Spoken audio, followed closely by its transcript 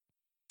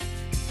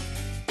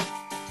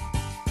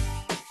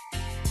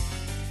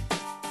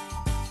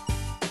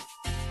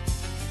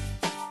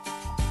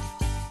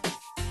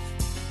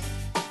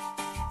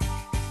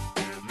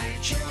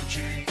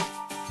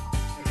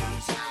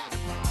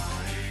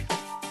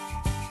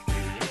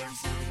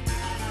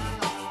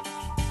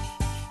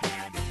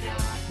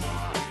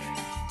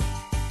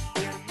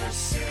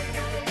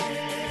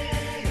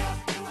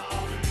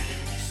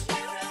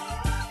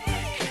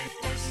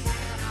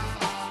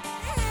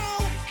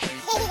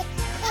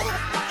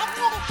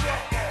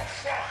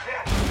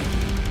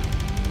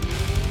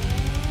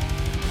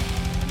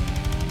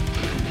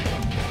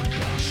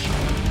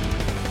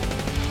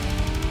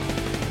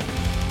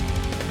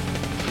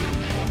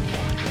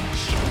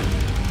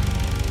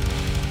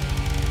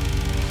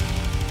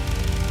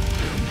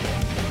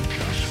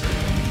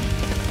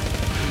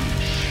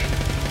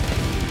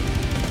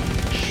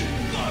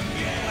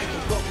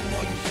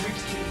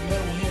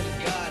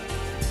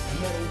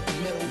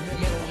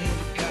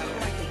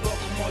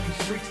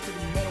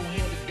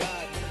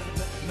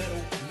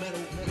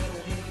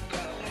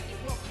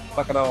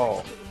Fuck it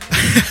all.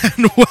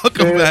 And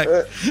welcome back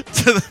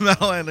to the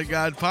Metal and the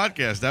God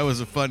podcast. That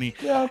was a funny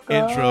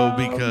intro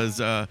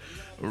because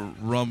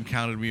Rum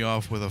counted me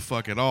off with a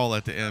fuck it all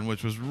at the end,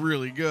 which was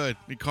really good.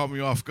 He caught me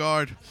off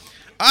guard.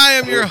 I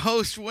am your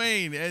host,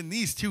 Wayne, and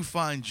these two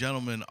fine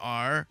gentlemen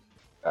are...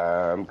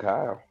 I'm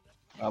Kyle.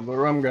 I'm the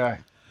rum guy.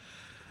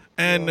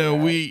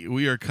 And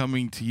we are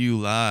coming to you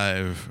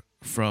live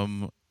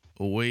from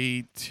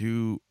way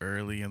too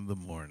early in the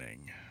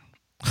morning.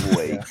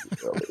 Way too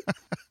early.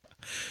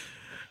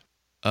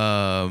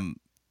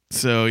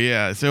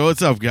 So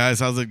what's up, guys?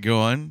 How's it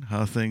going?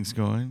 How things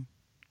going?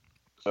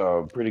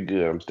 Pretty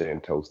good. I'm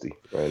staying toasty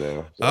right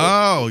now. So.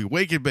 Oh, you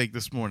wake and bake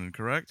this morning,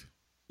 correct?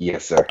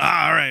 Yes, sir.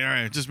 All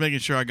right. Just making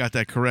sure I got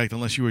that correct.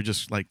 Unless you were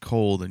just like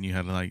cold and you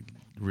had like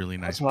really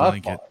nice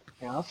blanket.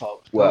 I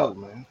thought it was cold,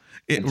 man.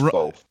 It's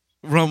both.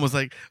 Rum was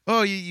like,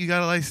 "Oh, you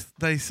got a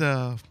nice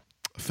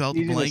felt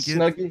You blanket.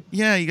 Snuggie?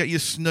 Yeah, you got your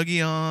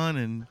snuggie on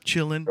and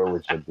chilling." I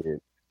wish I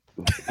did.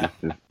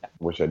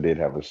 Wish I did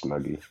have a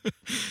snuggie.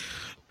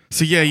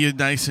 So yeah, you're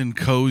nice and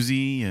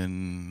cozy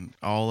and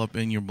all up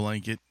in your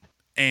blanket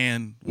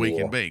and wake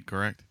and bake,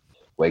 correct?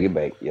 Wake and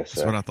bake, yes, sir.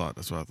 That's what I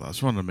thought. I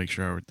just wanted to make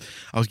sure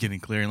I was getting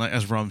clear. And like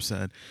as Rum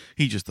said,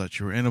 he just thought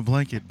you were in a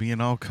blanket,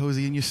 being all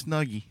cozy in your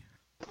snuggie.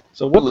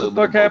 So what the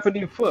fuck happened to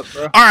your foot,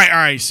 bro? All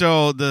right.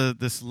 So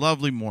this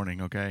lovely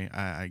morning, okay,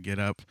 I get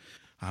up.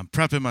 I'm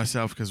prepping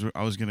myself because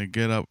I was gonna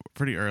get up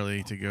pretty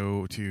early to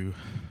go to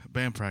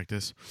band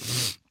practice,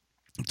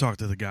 talk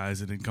to the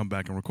guys, and then come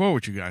back and record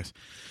with you guys.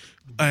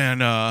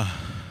 And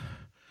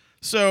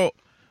so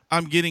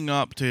I'm getting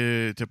up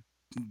to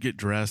get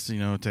dressed,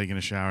 taking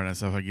a shower and that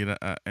stuff. I get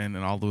and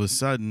then all of a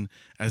sudden,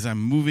 as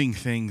I'm moving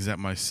things, that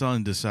my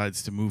son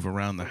decides to move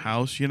around the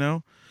house,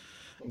 and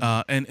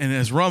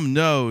as Rum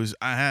knows,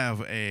 I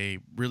have a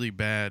really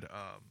bad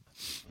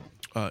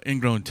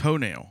ingrown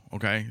toenail.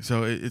 Okay,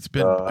 so it's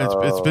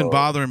been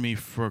bothering me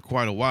for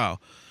quite a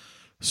while.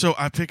 So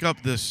I pick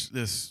up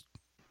this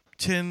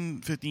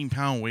 10, 15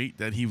 pound weight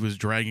that he was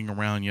dragging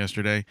around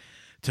yesterday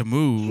to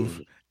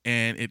move,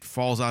 and it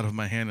falls out of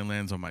my hand and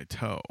lands on my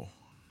toe.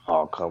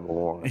 Oh, come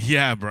on.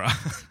 Yeah, bro.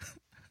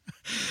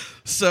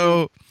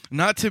 So,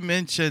 not to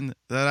mention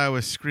that I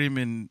was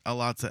screaming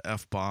lots of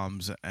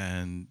F-bombs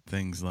and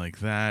things like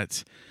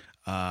that.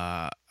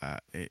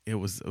 It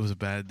was a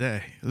bad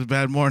day. It was a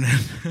bad morning.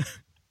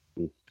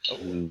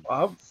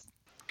 I'm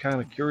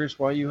kind of curious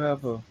why you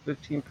have a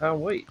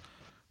 15-pound weight.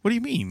 What do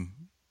you mean?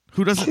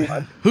 Who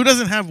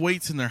doesn't have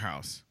weights in their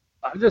house?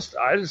 I just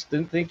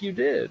didn't think you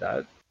did.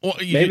 Well,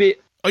 Do you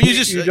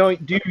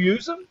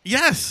use them?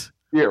 Yes.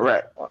 Yeah,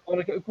 right.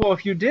 Well,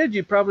 if you did,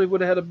 you probably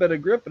would have had a better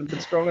grip and been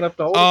strong enough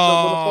to hold it, so it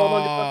would have fallen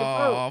on your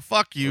fucking toe. Oh,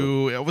 fuck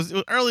you. It was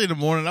early in the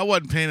morning. I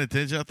wasn't paying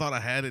attention. I thought I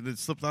had it, and it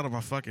slipped out of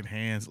my fucking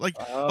hands.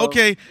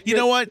 Okay, you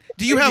know what?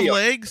 Do you have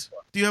legs?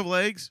 Do you have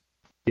legs?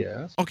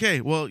 Yes. Okay,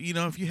 well,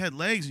 if you had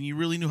legs and you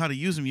really knew how to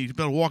use them, you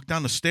better walk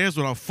down the stairs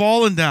without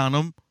falling down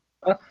them.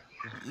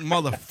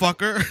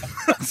 Motherfucker.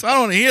 So I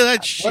don't want to hear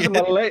that shit.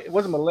 It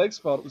wasn't my leg's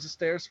fault. It was the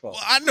stairs' fault.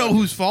 Well, I know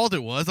whose fault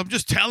it was. I'm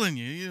just telling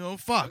you,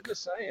 fuck. I'm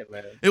just saying,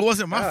 man. It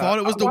wasn't my fault.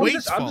 It was the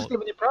weight's fault. I'm just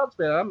giving you props,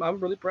 man.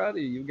 I'm really proud of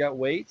you. You got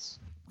weights.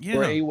 Yeah.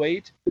 Or a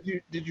weight.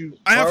 Did you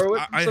borrow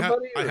it from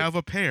somebody? I have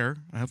a pair.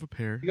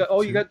 You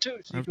got two.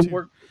 So you can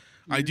work.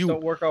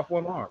 Don't work off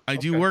one arm. I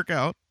do work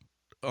out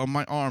on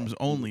my arms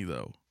only,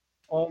 though.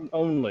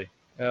 Only.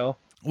 Hell.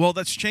 Well,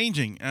 that's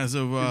changing as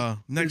of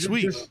next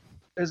week.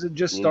 Has it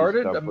just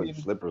started? I mean,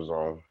 slippers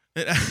on.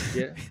 Yeah,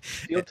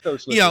 steel toe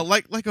slippers. Yeah,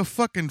 like a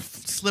fucking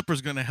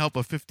slipper's gonna help a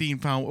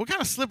 15-pound. What kind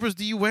of slippers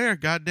do you wear?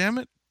 God damn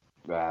it!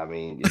 I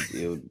mean,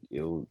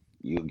 it'll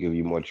give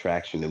you more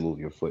traction to move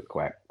your foot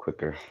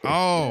quicker.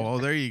 Oh,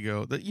 there you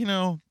go.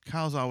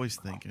 Kyle's always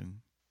thinking.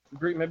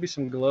 Maybe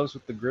some gloves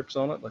with the grips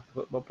on it, like the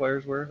football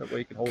players wear. That way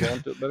you can hold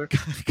on to it better.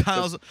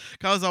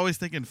 Kyle's always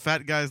thinking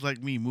fat guys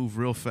like me move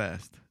real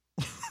fast.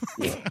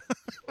 Yeah.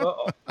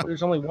 Well,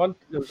 there's only one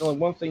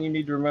thing you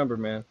need to remember,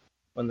 man.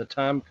 When the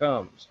time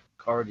comes,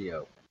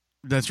 cardio.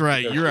 That's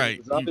right. You're right.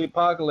 If zombie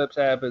apocalypse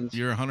happens.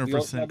 You're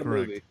 100%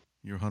 correct.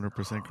 You're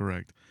 100%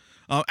 correct.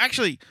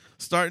 Actually,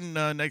 starting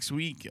next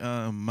week,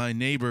 my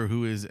neighbor,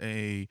 who is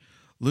a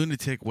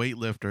lunatic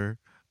weightlifter,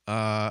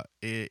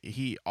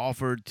 he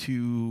offered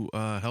to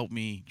help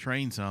me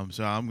train some.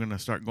 So I'm gonna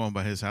start going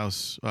by his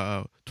house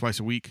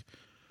twice a week.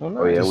 Oh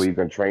yeah, what are you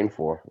gonna train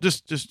for?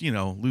 Just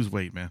lose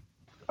weight, man.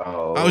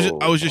 Oh,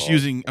 I was just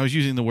using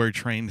the word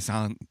train to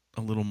sound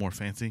a little more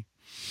fancy.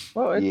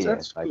 Well,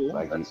 that's cool.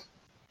 Like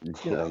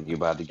you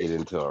about to get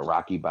into a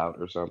Rocky bout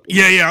or something.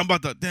 Yeah, I'm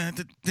about to.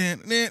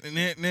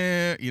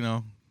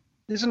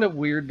 Isn't it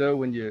weird though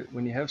when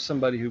you have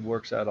somebody who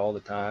works out all the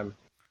time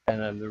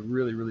and then they're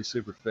really really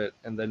super fit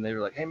and then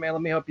they're like, hey man,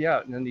 let me help you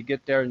out, and then you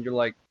get there and you're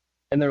like,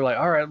 and they're like,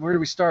 all right, where do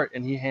we start?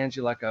 And he hands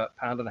you like a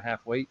 1.5 pound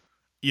weight.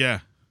 Yeah.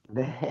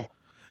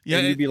 Yeah,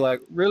 and you'd be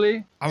like,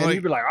 really?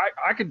 You'd be like,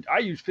 I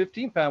use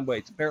 15-pound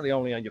weights, apparently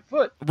only on your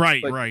foot.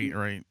 Right.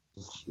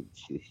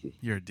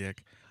 You're a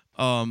dick.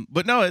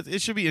 But no,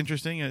 it should be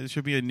interesting. It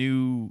should be a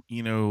new,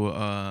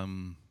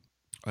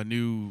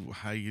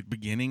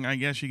 beginning, I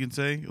guess you can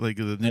say, like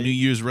the New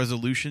Year's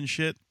resolution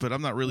shit. But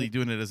I'm not really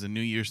doing it as a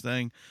New Year's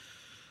thing.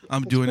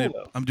 I'm doing it.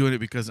 Though. I'm doing it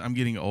because I'm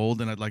getting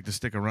old and I'd like to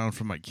stick around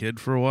for my kid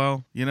for a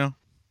while. You know.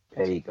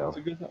 There you go.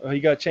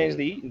 You got to change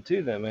the eating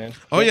too, then, man.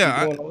 Oh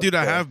yeah, dude,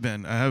 I have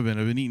been. I've been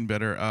eating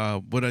better.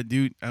 What I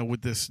do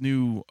with this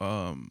new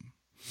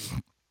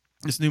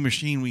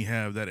machine we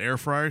have, that air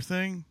fryer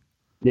thing.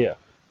 Yeah.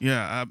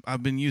 Yeah,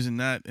 I've been using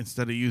that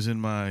instead of using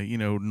my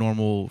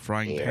normal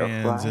frying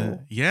pans.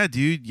 Yeah,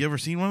 dude, you ever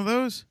seen one of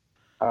those?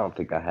 I don't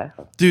think I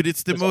have. Dude,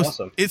 it's the most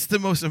awesome. It's the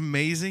most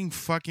amazing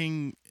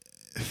fucking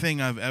thing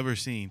I've ever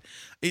seen.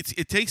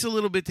 It takes a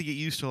little bit to get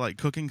used to like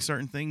cooking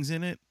certain things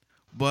in it,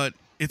 but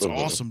it's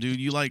awesome, dude.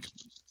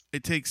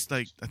 It takes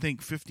like I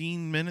think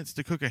 15 minutes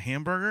to cook a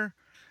hamburger,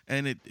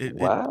 and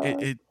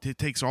it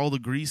takes all the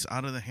grease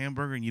out of the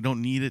hamburger, and you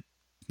don't need it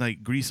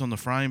like grease on the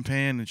frying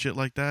pan and shit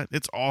like that.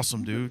 It's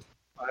awesome, dude.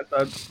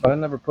 I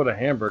never put a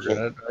hamburger in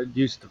it. I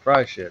used to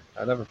fry shit.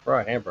 I never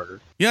fry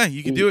hamburgers. Yeah,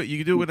 you can do it. You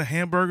can do it with a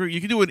hamburger.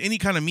 You can do it with any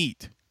kind of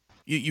meat.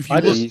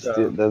 Does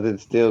it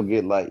still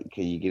get like?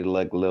 Can you get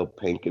like a little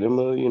pink in the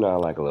middle? You know, I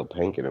like a little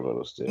pink in the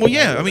middle still. Well,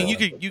 yeah. I mean, you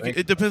could.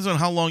 It depends on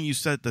how long you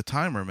set the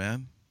timer,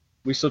 man.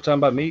 We still talking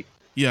about meat?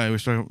 Yeah, he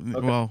was talking.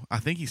 Okay. Well, I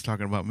think he's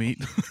talking about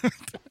meat. I'm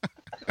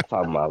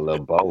talking about a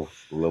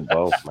little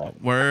both, man.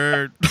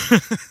 Word.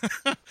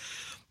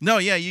 No,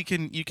 yeah, you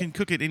can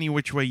cook it any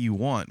which way you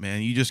want,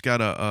 man. You just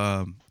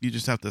gotta you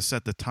just have to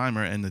set the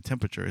timer and the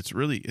temperature.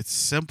 It's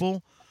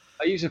simple.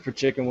 I use it for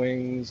chicken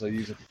wings. I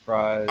use it for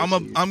fries. I'm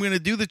gonna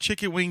do the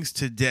chicken wings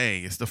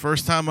today. It's the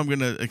first time I'm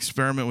gonna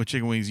experiment with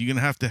chicken wings. You're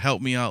gonna have to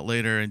help me out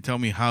later and tell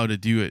me how to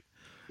do it.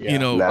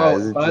 Yeah.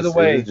 Is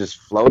it just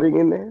floating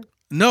in there?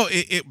 No,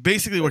 it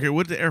basically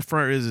what the air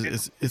fryer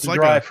is it's like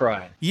dry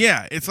frying.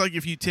 Yeah, it's like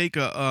if you take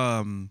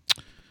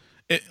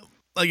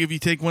like if you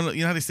take one,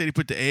 you know how they say they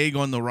put the egg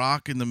on the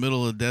rock in the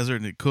middle of the desert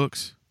and it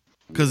cooks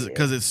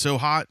because it's so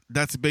hot.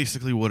 That's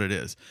basically what it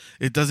is.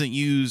 It doesn't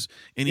use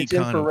any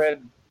kind of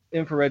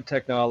infrared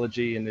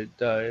technology, and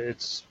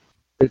it's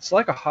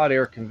like a hot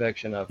air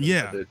convection oven.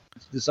 Yeah,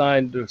 it's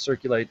designed to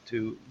circulate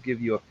to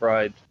give you a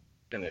fried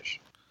finish.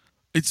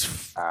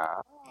 It's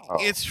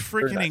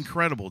freaking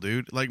incredible,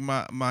 dude. Like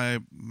my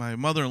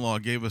mother-in-law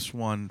gave us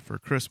one for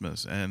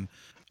Christmas, and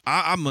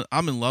I'm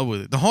in love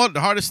with it. The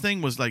hardest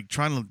thing was like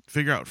trying to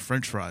figure out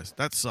French fries.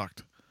 That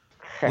sucked.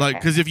 Like,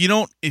 because if you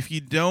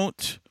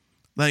don't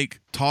like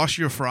toss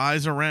your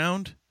fries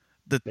around,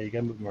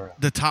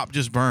 the top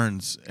just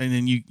burns, and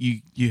then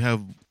you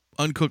have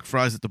uncooked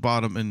fries at the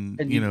bottom, and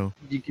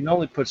you can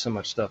only put so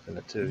much stuff in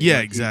it too.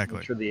 Yeah, exactly.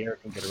 Make sure the air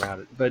can get around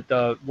it. But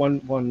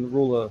one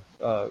rule,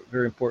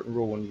 very important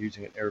rule when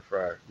using an air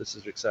fryer. This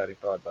is an exciting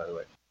thought, by the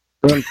way.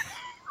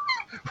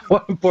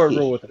 One important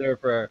rule with an air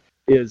fryer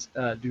is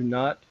do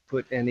not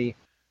put any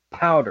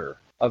powder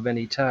of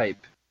any type,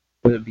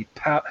 whether it be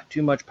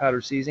too much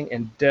powder seasoning,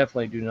 and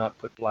definitely do not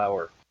put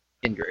flour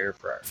in your air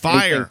fryer.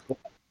 Fire.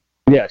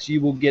 Yes,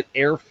 you will get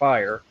air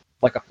fire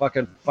like a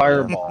fucking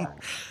fireball.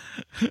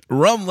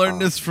 Rum learned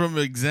this from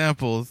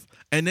examples,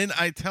 and then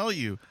I tell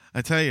you,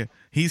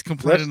 he's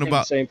complaining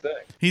about the same thing.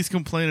 He's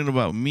complaining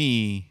about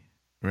me,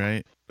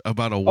 right?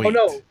 About a weight.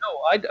 Oh no,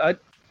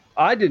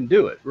 I didn't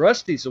do it.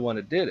 Rusty's the one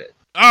that did it.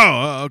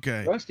 Oh,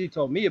 okay. Rusty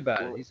told me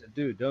about it. He said,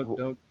 "Dude,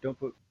 don't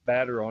put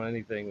batter on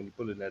anything when you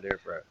put it in that air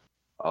fryer."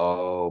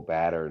 Oh,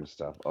 batter and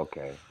stuff.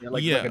 Okay. Yeah,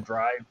 like a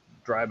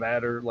dry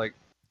batter, like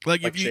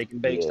if you shake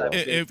and bake type.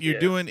 If you're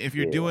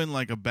doing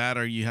like a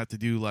batter, you have to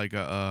do like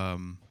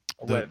the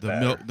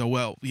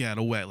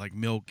wet like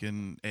milk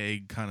and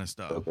egg kind of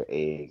stuff. Okay,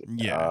 egg.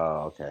 Yeah.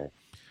 Oh, okay.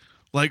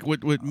 Like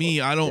with me,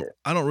 I don't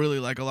really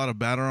like a lot of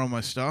batter on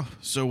my stuff.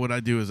 So what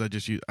I do is I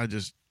just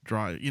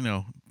dry,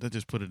 I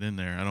just put it in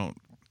there. I don't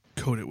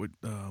coat it with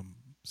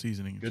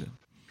seasoning. Good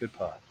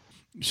pot.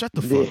 Shut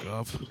the fuck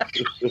up.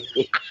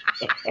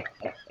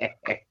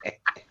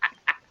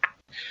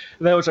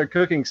 That was our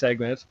cooking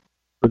segment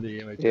for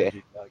the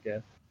MHG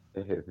podcast.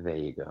 There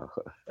you go.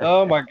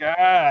 Oh my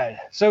God!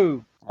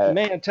 So,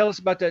 man, tell us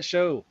about that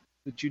show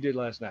that you did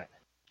last night.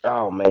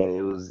 Oh man,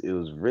 it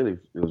was really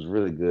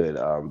good.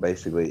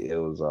 Basically, it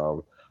was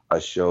a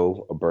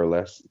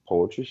burlesque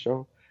poetry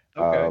show,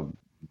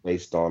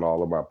 based on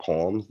all of my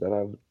poems that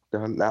I've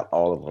done. Not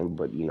all of them,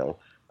 but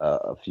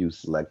a few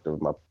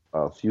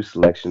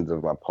selections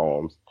of my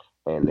poems,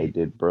 and they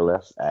did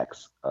burlesque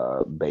acts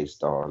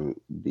based on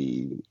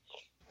the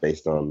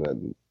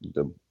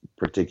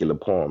particular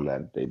poem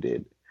that they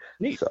did.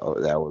 Neat. So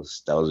that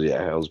was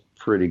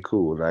pretty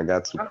cool, and I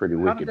got some pretty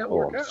wicked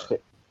poems.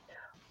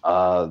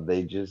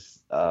 They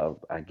just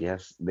I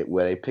guess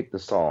they picked a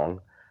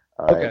song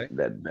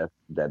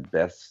that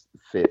best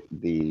fit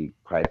the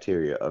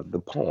criteria of the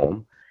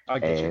poem,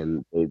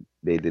 and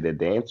they did a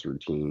dance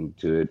routine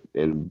to it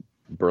in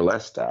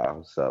burlesque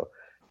style. So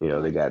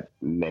they got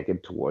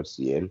naked towards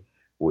the end,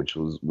 which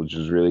was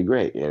really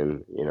great.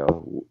 And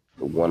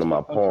one of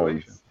my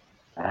poems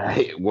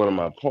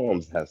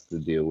has to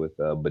deal with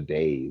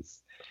bidets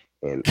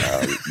and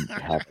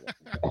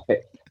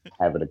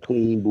having a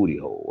clean booty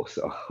hole.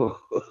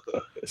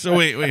 So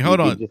wait, hold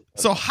on.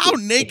 So how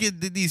naked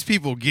did these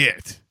people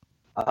get?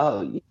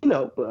 Burlesque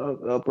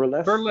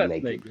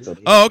naked. So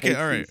okay,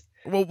 all right.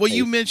 Well,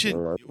 you mentioned.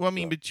 Well, I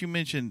mean, but you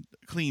mentioned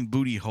clean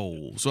booty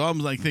hole. So I'm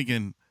like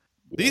thinking,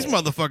 these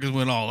motherfuckers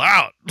went all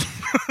out.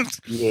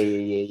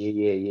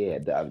 Yeah.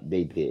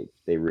 They did.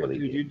 They really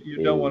did.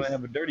 You don't want to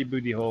have a dirty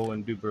booty hole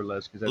and do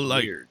burlesque because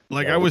that's weird.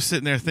 Like I was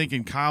sitting there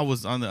thinking Kyle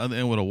was on the other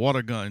end with a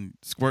water gun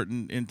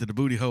squirting into the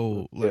booty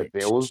hole. Like,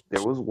 there was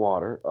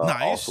water.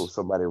 Nice. Also,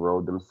 somebody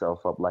rolled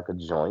themselves up like a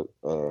joint,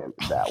 and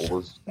that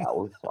was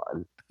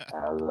fun.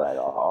 I was like,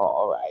 oh,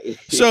 all right.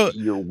 So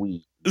you're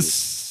weak.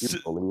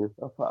 You're pulling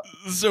yourself up.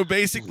 So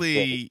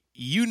basically,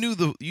 you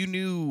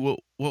knew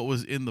what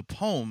was in the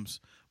poems,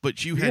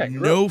 but you had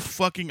no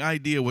fucking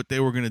idea what they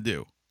were gonna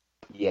do.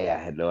 Yeah,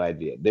 I had no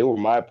idea. They were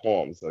my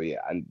poems, so yeah.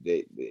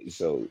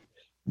 So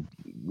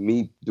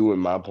me doing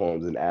my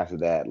poems, and after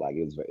that, like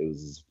it was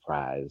a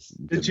surprise.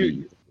 Did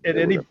you at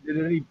any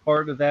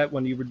part of that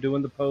when you were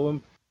doing the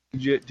poem?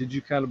 Did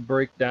you kind of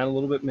break down a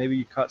little bit? Maybe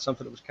you caught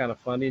something that was kind of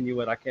funny, and you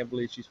went, "I can't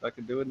believe she's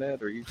fucking doing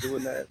that," or "You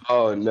doing that?"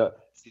 Oh no.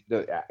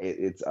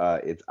 It's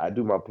I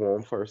do my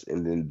poem first,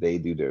 and then they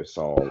do their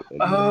song.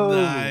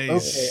 Nice.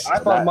 Okay. I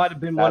thought it might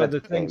have been one of the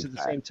things at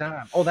the same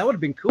time. Oh, that would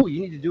have been cool.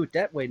 You need to do it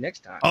that way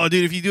next time. Oh,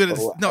 dude, if you do it,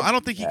 I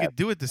don't think he could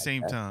do it at the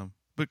same time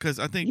because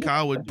I think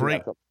Kyle would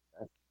break.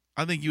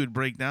 I think you would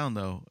break down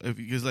though,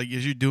 because like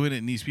as you're doing it,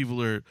 and these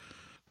people are,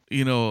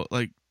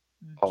 like.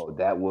 Oh,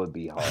 that would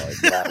be hard.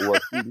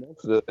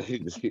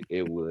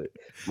 It would.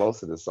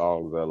 Most of the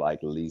songs are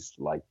like at least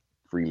like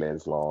 3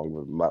 minutes long.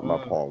 But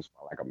my poems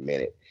are like a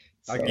minute.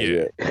 So,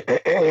 yeah.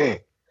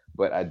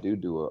 But I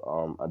do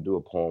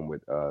a poem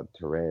with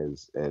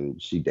Therese, and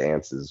she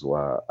dances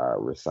while I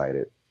recite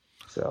it.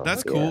 So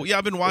that's cool. Yeah,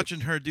 I've been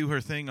watching her do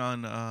her thing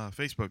on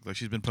Facebook. Like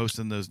she's been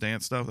posting those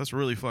dance stuff. That's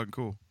really fucking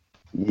cool.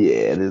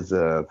 Yeah, it is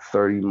a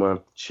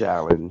 30-month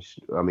challenge.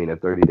 I mean, a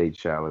 30-day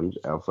challenge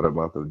for the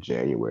month of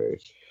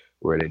January,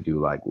 where they do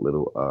like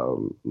little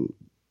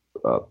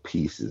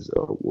pieces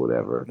or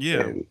whatever.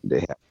 Yeah, and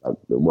they have like,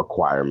 the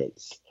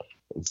requirements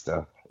and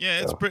stuff.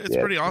 Yeah, it's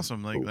pretty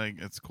awesome. Like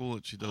it's cool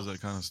that she does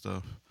that kind of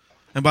stuff.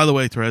 And by the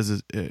way, Therese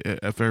is,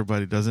 if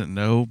everybody doesn't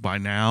know by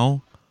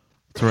now,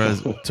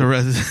 Therese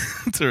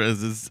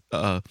is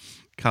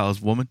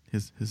Kyle's woman,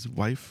 his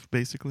wife,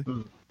 basically.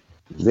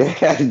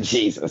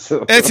 Jesus.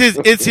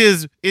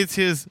 It's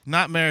his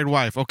not married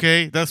wife.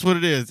 Okay, that's what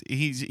it is.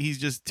 He's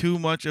just too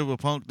much of a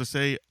punk to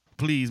say,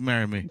 "Please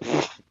marry me."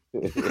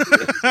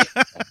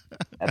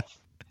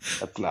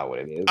 That's not what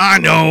it is. I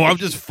know. I'm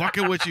just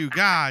fucking with you.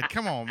 God,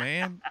 come on,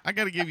 man. I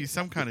got to give you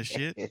some kind of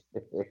shit.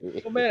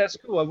 Well, man, that's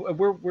cool.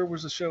 Where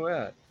was the show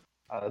at?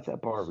 It's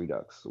at Bar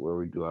Redux, where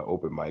we do our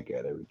open mic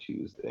at every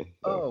Tuesday.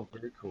 So. Oh,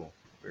 very cool.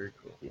 Very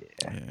cool.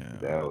 Yeah.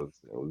 That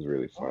was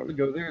really fun. I want to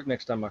go there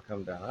next time I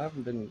come down.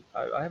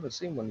 I haven't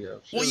seen one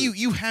yet. Well,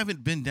 you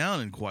haven't been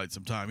down in quite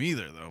some time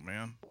either, though,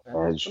 man.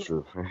 That's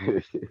true.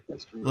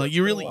 That's true. Like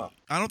you really,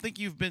 I don't think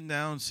you've been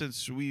down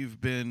since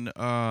we've been.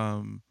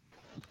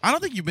 I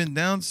don't think you've been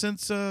down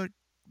since the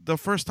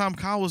first time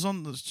Kyle was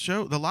on the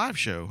show, the live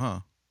show, huh?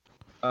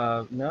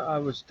 No, I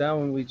was down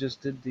when we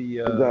just did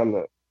the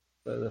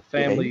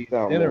family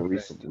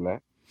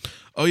dinner.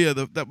 Oh yeah,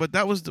 but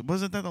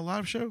wasn't that the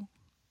live show?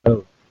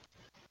 Oh,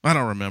 I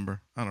don't remember,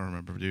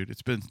 dude.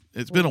 It's been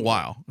a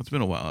while. It's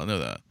been a while. I know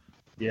that.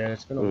 Yeah,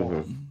 it's been a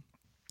while.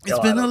 It's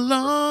been a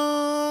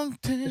long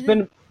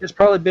time. It's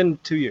probably been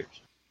 2 years.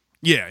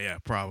 Yeah,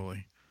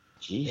 probably.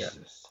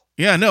 Jesus.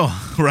 Yeah, no,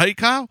 right,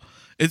 Kyle?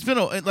 It's been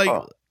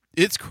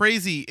it's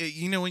crazy.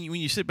 When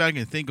you sit back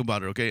and think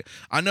about it. Okay,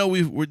 I know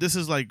this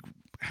is like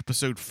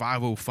episode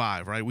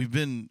 505, right? We've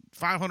been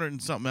 500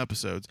 and something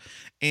episodes,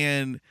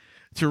 and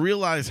to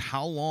realize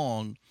how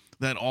long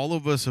that all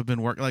of us have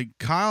been working, like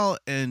Kyle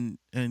and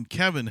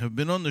Kevin have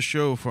been on the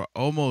show for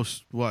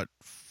almost 4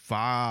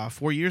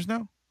 years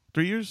now,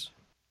 3 years.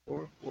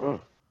 4.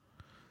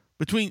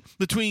 Between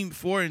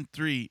 4 and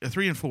 3,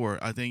 3 and 4,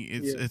 I think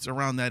it's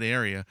around that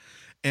area,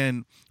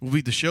 and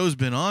the show's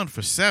been on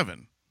for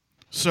 7.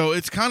 So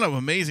it's kind of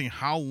amazing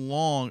how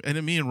long,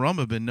 and me and Rum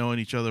have been knowing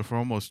each other for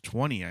almost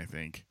 20, I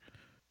think.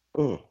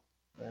 Oh,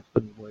 that's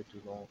been way too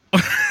long.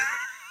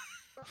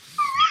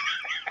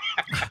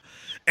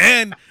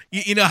 And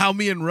you know how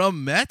me and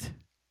Rum met?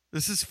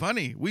 This is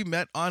funny. We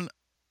met on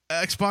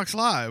Xbox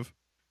Live.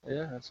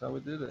 Yeah, that's how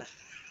we did it.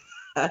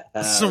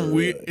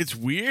 It's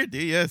weird.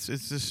 Yes,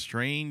 it's this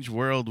strange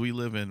world we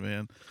live in,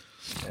 man.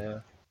 Yeah.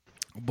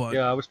 But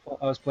yeah, I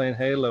was playing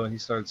Halo and he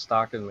started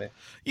stalking me.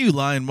 You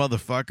lying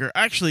motherfucker!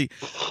 Actually,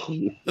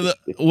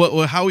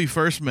 how we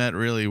first met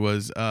really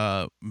was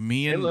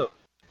me and Halo.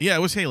 Yeah,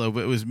 it was Halo,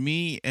 but it was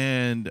me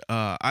and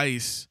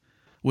Ice,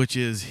 which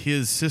is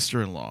his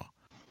sister-in-law.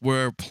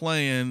 We're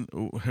playing.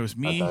 It was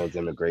me. I thought it was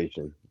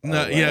immigration.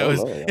 No, yeah,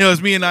 it was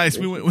me and Ice.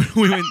 We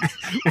went.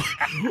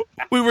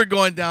 We were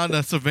going down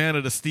to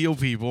Savannah to steal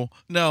people.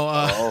 No.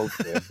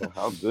 Okay.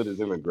 How good is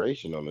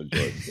immigration on the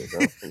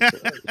joystick?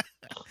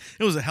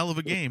 It was a hell of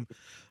a game.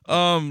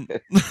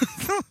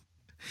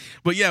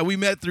 But yeah, we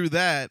met through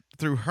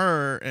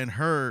her and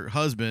her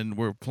husband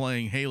were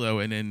playing Halo,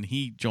 and then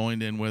he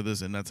joined in with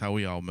us, and that's how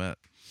we all met.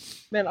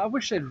 Man, I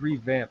wish they'd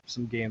revamp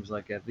some games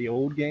like that. The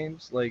old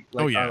games, like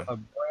oh, yeah. a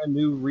brand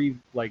new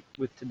like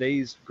with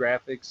today's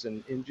graphics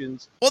and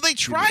engines. Well, they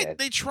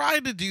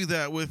tried to do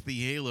that with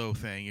the Halo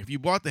thing. If you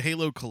bought the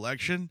Halo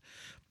collection,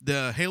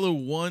 the Halo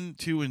 1,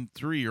 2, and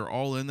 3 are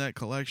all in that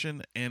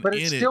collection, but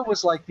it still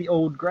was like the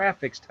old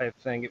graphics type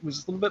thing. It was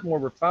a little bit more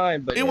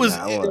refined, but it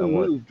still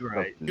moved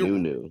right.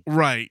 New.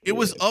 Right. It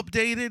was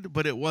updated,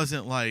 but it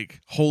wasn't like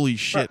holy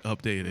shit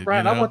updated. Right.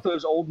 You know? I want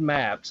those old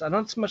maps. I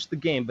not so much the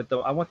game, but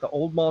I want the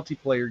old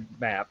multiplayer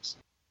maps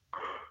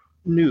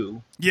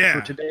new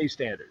for today's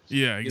standards.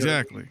 Yeah,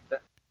 exactly.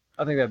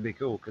 I think that'd be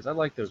cool because I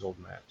like those old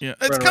maps. Yeah,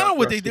 it's kind of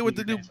what they did with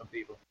the new.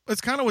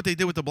 It's kind of what they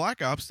did with the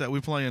Black Ops that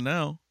we're playing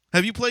now.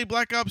 Have you played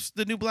Black Ops?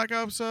 The new Black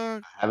Ops? I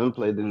haven't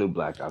played the new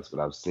Black Ops, but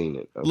I've seen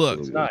it.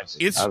 It's nice.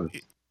 It's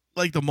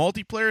like the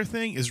multiplayer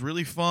thing is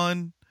really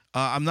fun.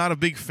 I'm not a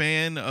big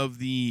fan of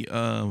the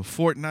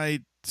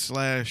Fortnite /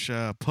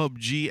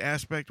 PUBG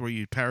aspect where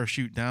you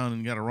parachute down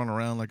and you got to run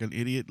around like an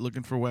idiot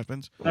looking for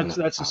weapons.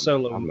 That's a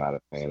solo. I'm not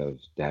a fan of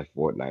that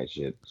Fortnite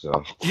shit.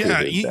 So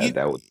yeah,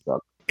 that would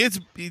suck.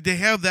 They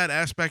have that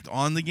aspect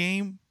on the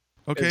game.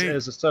 Okay,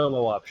 as a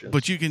solo option.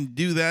 But you can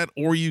do that,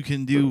 or you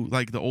can do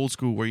like the old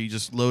school where you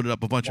just loaded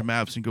up a bunch of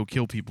maps and go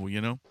kill people. You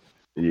know?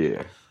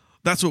 Yeah.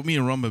 That's what me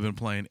and Rum have been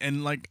playing,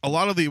 and like a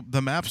lot of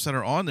the maps that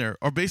are on there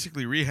are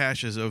basically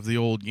rehashes of the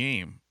old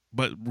game,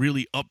 but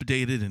really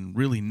updated and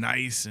really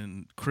nice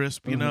and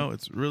crisp. You know,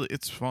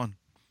 it's fun.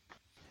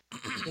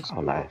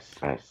 Oh, nice.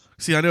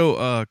 See, I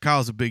know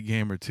Kyle's a big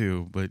gamer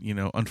too, but you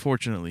know,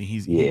 unfortunately,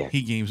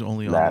 he games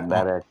only on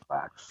not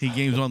Xbox. He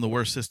games on the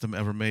worst system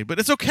ever made, but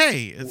it's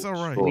okay. It's all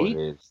right. Sure it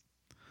is.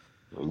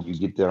 When you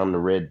get there on the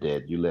Red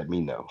Dead, you let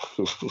me know.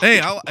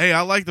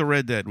 I like the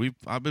Red Dead.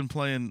 I've been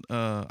playing.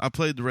 I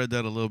played the Red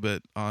Dead a little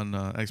bit on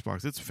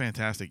Xbox. It's a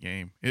fantastic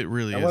game. It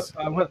really is.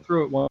 I went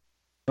through it one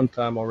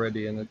time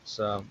already, and it's.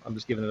 I'm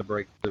just giving it a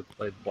break to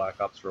play the Black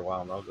Ops for a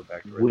while, and I'll go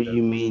back to Red Dead. What do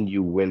you mean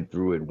you went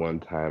through it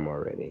one time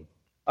already?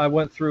 I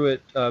went through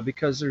it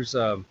because there's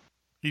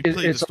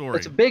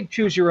it's a big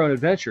choose your own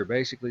adventure.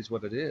 Basically, is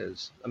what it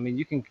is. I mean,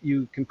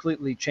 you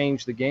completely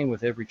change the game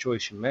with every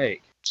choice you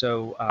make.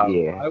 So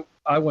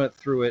I went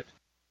through it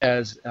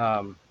as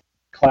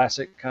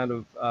classic kind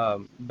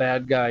of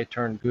bad guy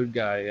turned good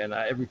guy, and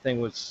everything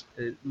was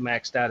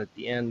maxed out at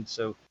the end.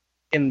 So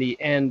in the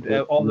end,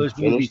 all those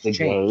movies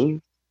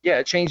change. Yeah,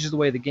 it changes the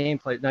way the game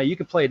plays. Now you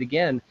can play it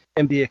again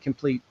and be a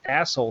complete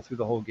asshole through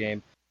the whole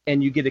game,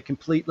 and you get a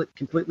completely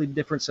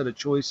different set of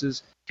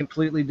choices,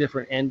 completely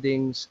different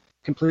endings,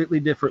 completely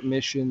different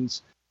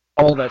missions,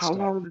 all that stuff.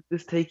 How long did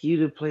this take you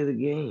to play the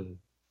game?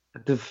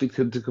 To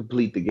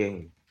complete the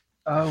game?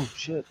 Oh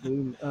shit,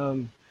 dude.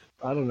 I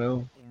don't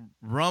know.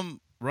 Rum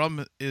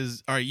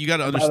is all right. You got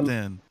to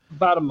understand.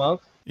 About a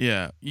month.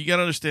 Yeah, you got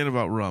to understand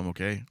about Rum.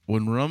 Okay,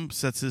 when Rum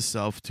sets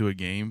himself to a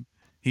game,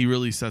 he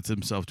really sets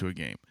himself to a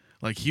game.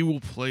 Like he will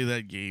play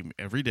that game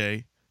every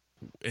day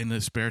in the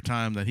spare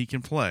time that he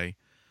can play.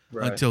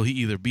 Right. Until he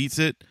either beats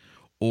it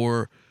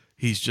or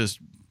he's just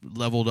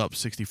leveled up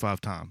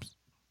 65 times.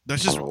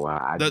 That's just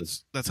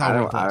that's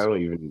how I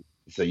don't even.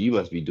 So you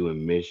must be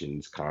doing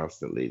missions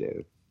constantly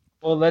then.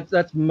 Well,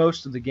 that's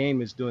most of the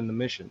game is doing the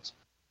missions.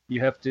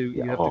 You have to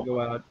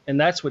go out, and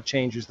that's what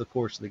changes the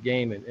course of the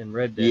game in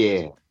Red Dead.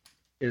 Yeah,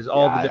 is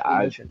all the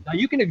different missions. Now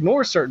you can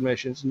ignore certain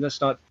missions and just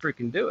not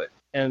freaking do it,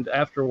 and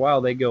after a while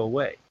they go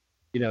away.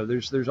 You know,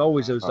 there's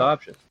always those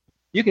options.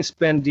 You can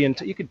spend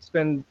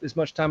as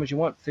much time as you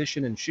want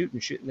fishing and shooting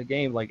shit in the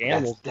game like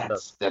animals.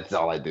 That's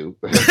all I do.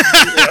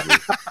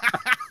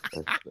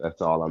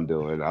 That's all I'm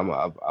doing. I'm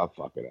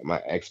an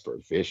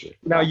expert fisher.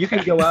 Now you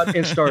can go out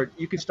and start.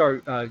 You can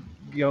start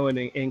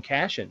going and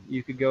caching.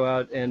 You could go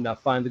out and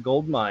find the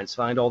gold mines,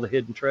 find all the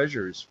hidden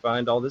treasures,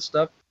 find all this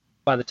stuff.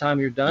 By the time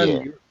you're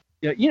done,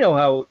 you know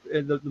how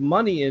the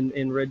money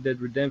in Red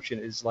Dead Redemption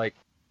is like.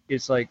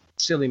 It's like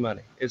silly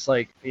money. It's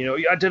like, you know,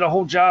 I did a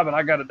whole job and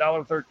I got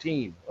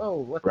 $1.13. Oh,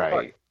 what the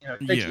fuck? You know,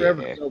 it takes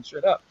forever to build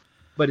shit up.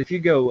 But if you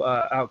go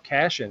out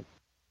caching,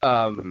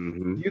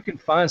 you can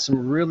find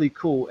some really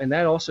cool, and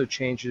that also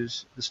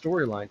changes the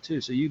storyline too.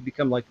 So you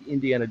become like the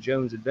Indiana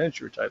Jones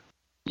adventure type.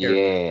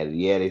 Yeah,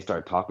 they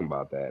start talking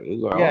about that.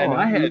 Like, and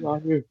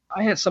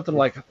I had something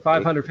like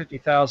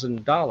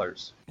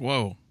 $550,000.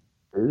 Whoa.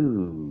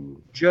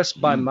 Ooh. Just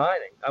by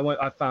mining.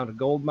 I found a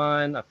gold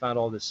mine. I found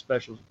all this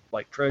special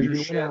like treasure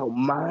shit.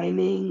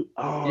 Mining?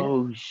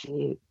 Oh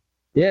shit.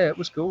 Yeah, it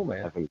was cool,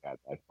 man. I haven't got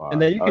that far.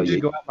 And then you can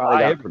just go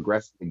out and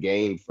progress the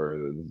game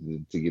further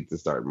to get to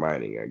start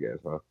mining, I guess,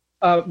 huh?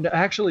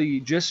 Actually,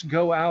 just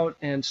go out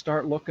and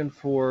start looking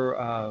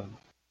for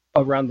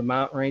around the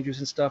mountain ranges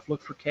and stuff.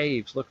 Look for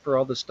caves. Look for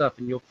all this stuff,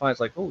 and you'll find it's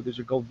like, oh, there's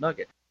a gold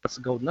nugget. What's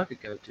the gold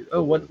nugget go to?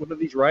 Oh, what are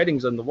these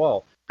writings on the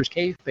wall? There's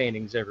cave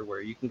paintings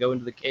everywhere. You can go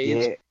into the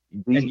caves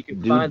and you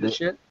can find the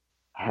shit.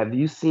 Have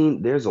you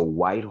seen? There's a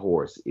white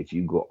horse. If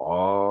you go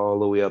all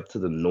the way up to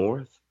the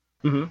north,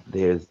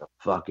 There's a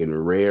fucking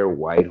rare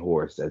white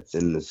horse that's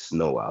in the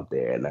snow out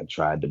there, and I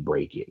tried to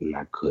break it and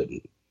I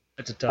couldn't.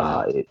 It's a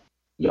tough one.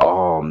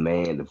 Oh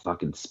man, the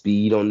fucking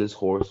speed on this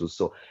horse was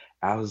so.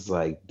 I was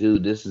like,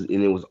 dude, this is,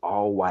 and it was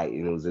all white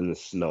and it was in the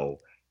snow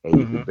and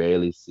you could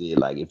barely see it.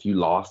 Like if you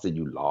lost it,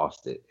 you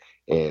lost it.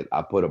 And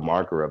I put a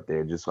marker up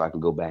there just so I can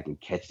go back and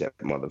catch that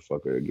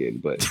motherfucker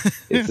again. But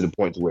it's to the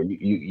point to where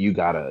you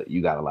gotta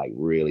like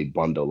really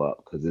bundle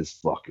up because it's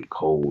fucking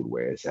cold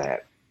where it's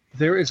at.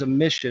 There is a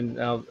mission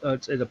now.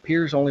 It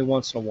appears only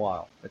once in a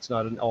while. It's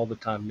not an all the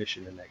time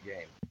mission in that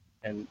game,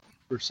 and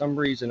for some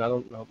reason I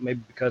don't know.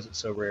 Maybe because it's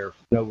so rare,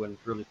 no one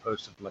really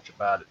posted much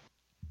about it.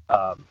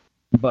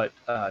 But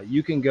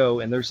you can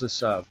go and there's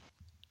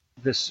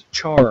this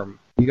charm.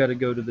 You got to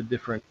go to the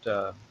different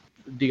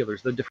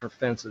dealers, the different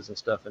fences and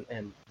stuff,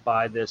 and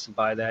buy this and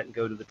buy that, and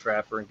go to the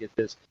trapper and get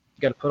this.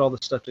 You got to put all the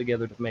stuff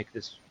together to make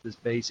this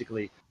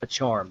basically a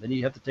charm. Then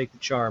you have to take the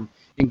charm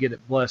and get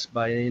it blessed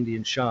by an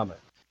Indian shaman.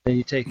 Then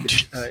you take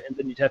it, and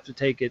then you'd have to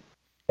take it.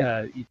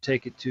 You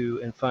take it to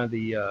and find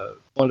the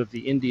one of the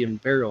Indian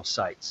burial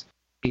sites.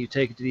 And you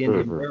take it to the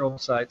Indian burial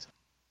sites,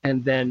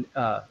 and then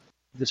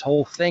this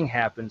whole thing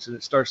happens, and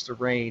it starts to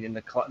rain, and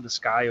the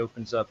sky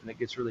opens up, and it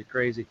gets really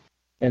crazy,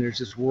 and there's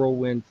this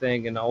whirlwind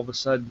thing, and all of a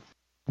sudden,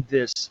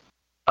 this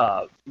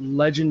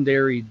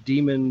legendary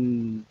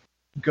demon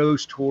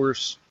ghost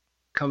horse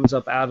comes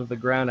up out of the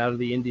ground, out of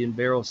the Indian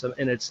burial,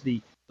 and it's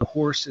the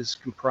horse is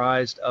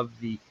comprised of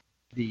the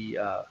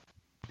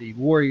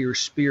warrior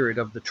spirit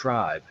of the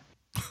tribe,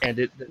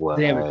 and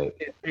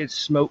its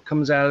smoke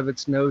comes out of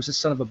its nose. This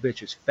son of a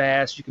bitch is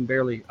fast. You can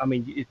barely. I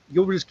mean,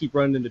 you'll just keep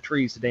running into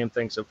trees. The damn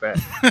thing's so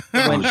fast.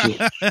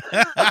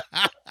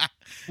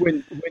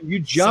 When you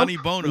jump,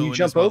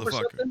 over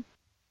something,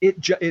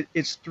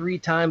 it's 3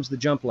 times the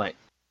jump length,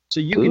 so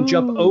you can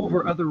jump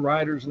over other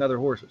riders and other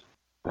horses.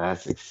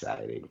 That's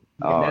exciting.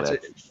 That's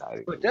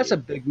exciting. But that's a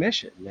big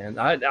mission, man.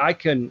 I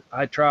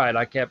tried.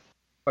 I kept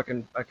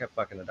fucking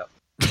it up.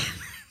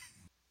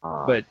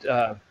 But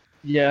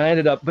I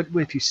ended up. But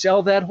if you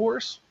sell that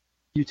horse,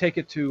 you take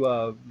it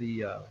to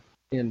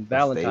in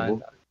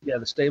Valentine.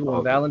 The stable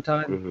in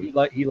Valentine.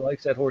 He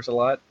likes that horse a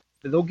lot.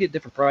 They'll get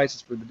different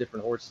prices for the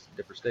different horses,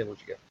 different stables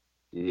you get.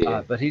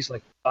 Yeah. But he's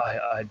like,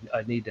 I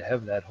need to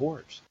have that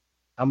horse.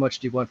 How much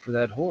do you want for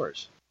that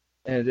horse?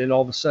 And then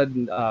all of a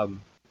sudden,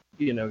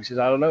 he says,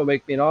 I don't know,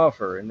 make me an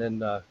offer. And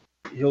then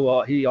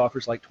he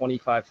offers like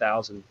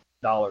 $25,000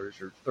 or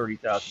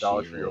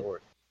 $30,000 for your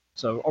horse.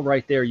 So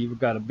right there, you've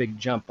got a big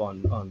jump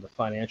on the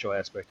financial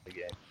aspect of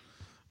the game.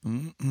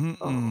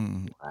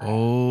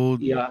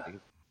 Yeah,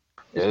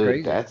 it's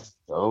crazy. That's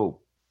dope.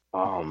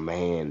 Oh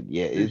man,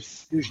 yeah,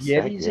 there's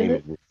Yetis in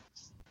it.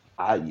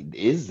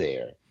 Is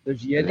there?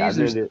 There's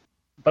Yetis. There's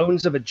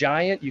bones of a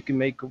giant. You can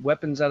make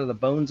weapons out of the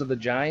bones of the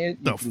giant.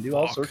 You can do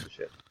all sorts of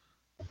shit.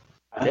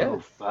 Oh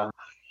fuck.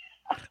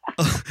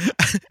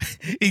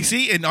 You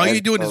see, and all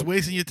you're doing is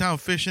wasting your time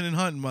fishing and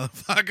hunting,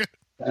 motherfucker.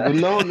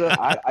 No,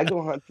 I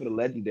go hunt for the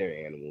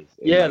legendary animals.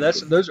 Yeah,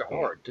 those are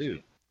hard too.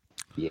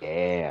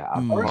 Yeah,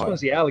 hardest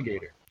one's the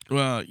alligator.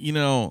 Well,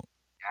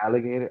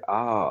 alligator.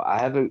 Oh, I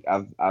haven't.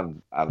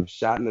 I've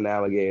shot an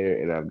alligator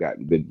and I've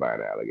gotten bit by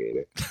an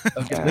alligator.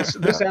 Okay,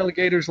 this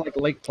alligator's like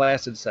Lake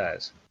Placid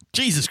size.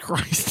 Jesus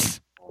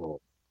Christ!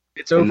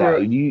 It's over.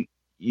 You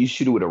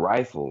shoot it with a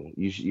rifle.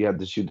 You have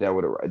to shoot that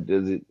with a.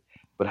 Does it?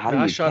 But how do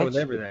you? I shot it with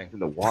everything in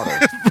the water.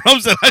 Bro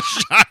said I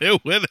shot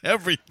it with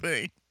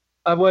everything.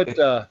 I went.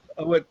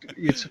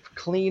 It's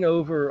clean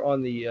over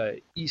on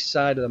the east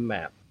side of the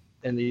map,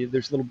 and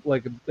there's a little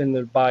like in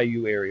the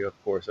bayou area,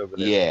 of course, over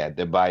there. Yeah,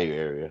 the bayou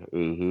area.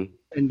 Mm-hmm.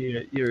 And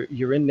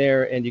you're in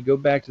there, and you go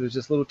back to there's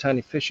this little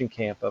tiny fishing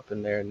camp up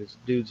in there, and these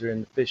dudes are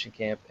in the fishing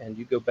camp, and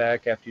you go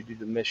back after you do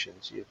the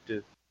missions. You have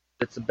to.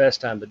 That's the best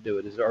time to do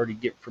it. Is already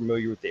get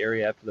familiar with the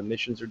area after the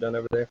missions are done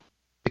over there,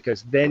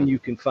 because then you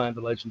can find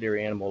the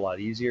legendary animal a lot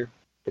easier.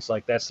 It's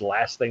like that's the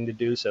last thing to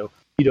do, so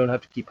you don't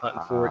have to keep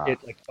hunting for it.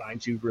 It like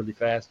finds you really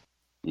fast.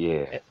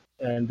 Yeah.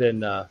 And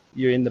then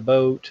you're in the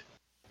boat,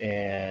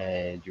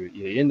 and you're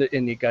in the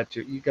and you got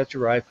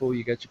your rifle,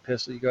 you got your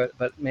pistol,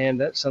 but man,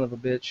 that son of a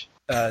bitch.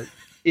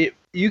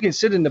 You can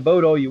sit in the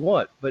boat all you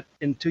want, but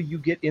until you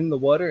get in the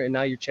water, and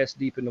now you're chest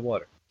deep in the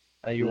water,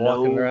 and you're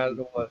walking around in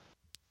the water,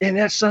 and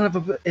that son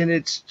of a and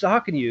it's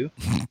stalking you,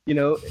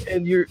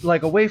 and you're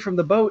like away from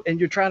the boat, and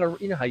you're trying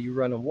to, how you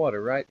run in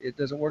water, right? It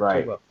doesn't work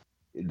too well.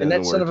 And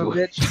that son of a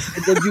bitch,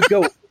 and then you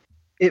go,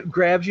 it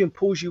grabs you and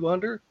pulls you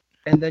under,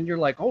 and then you're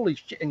like, holy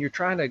shit, and you're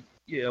trying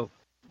to,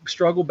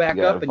 struggle back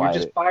up, and you're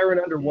just firing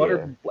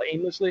underwater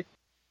aimlessly.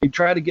 You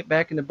try to get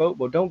back in the boat.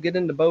 Well, don't get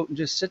in the boat and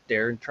just sit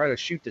there and try to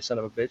shoot the son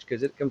of a bitch,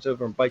 because it comes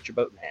over and bites your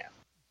boat in half.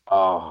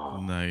 Oh,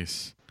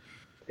 nice.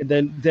 And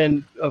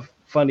then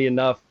funny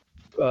enough,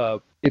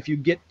 if you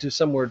get to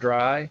somewhere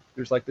dry,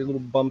 there's like the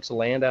little bumps of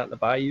land out in the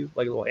bayou,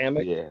 like a little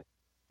hammock. Yeah.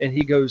 And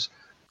he goes,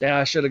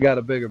 I should have got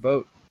a bigger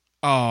boat.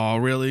 Oh,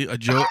 really? A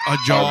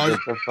Jaws,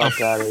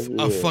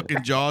 a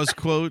fucking Jaws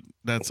quote?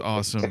 That's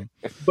awesome.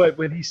 But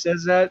when he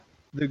says that,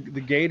 the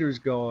gator's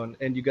gone,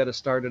 and you got to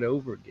start it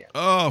over again.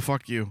 Oh,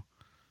 fuck you.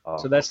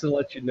 So that's to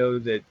let you know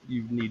that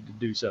you need to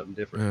do something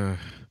different.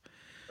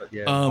 But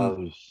yeah.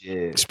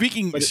 Shit.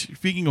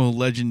 Speaking of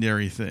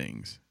legendary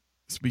things,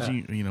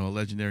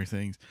 legendary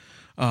things.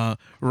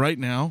 Right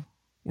now,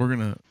 we're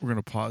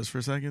gonna pause for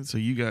a second so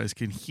you guys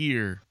can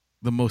hear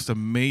the most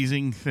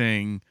amazing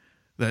thing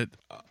that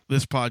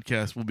this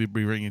podcast will be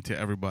bringing to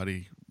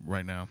everybody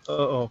right now.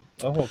 Oh,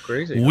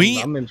 crazy!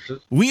 I'm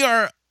interested. We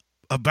are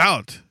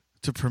about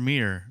to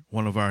premiere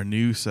one of our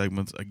new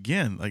segments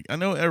again. Like, I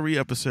know every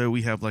episode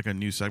we have like a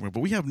new segment,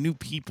 but we have new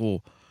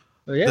people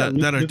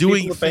that are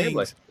doing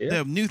things. Yeah. They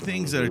have new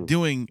things that are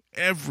doing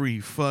every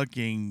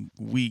fucking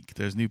week.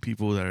 There's new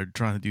people that are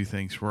trying to do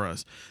things for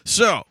us.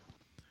 So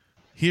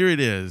here it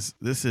is.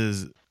 This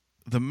is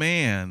the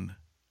man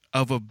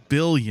of 1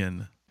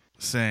 billion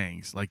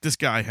sayings. Like, this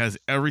guy has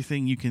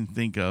everything you can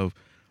think of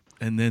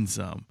and then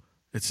some.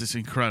 It's just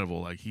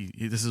incredible. Like,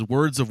 this is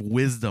words of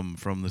wisdom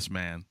from this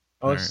man.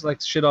 Oh, it's like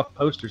shit off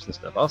posters and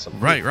stuff. Awesome.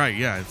 Right.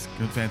 Yeah, it's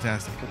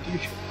fantastic.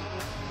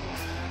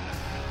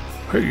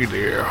 Hey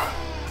there.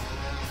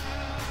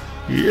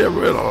 You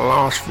ever at a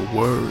loss for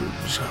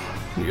words?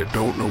 You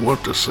don't know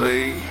what to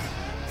say?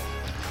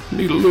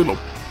 Need a little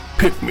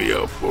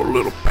pick-me-up or a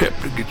little pep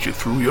to get you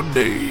through your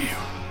day?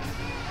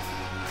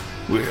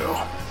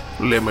 Well,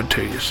 let me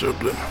tell you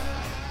something.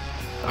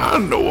 I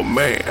know a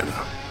man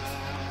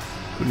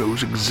who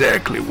knows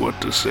exactly what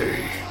to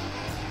say.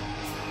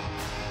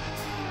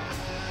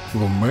 A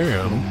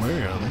man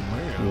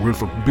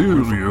with 1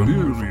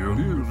 billion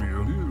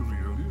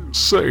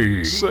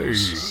say.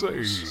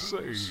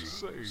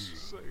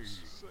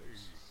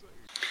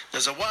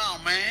 There's a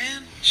wild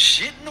man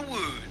shit in the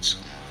woods.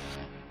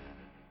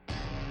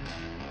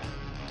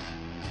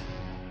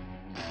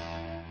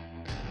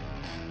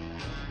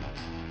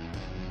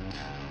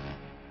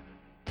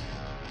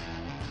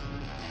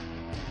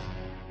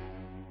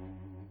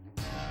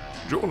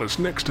 Join us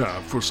next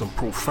time for some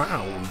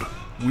profound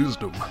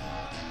wisdom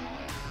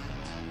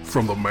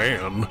from the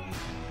man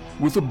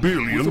with 1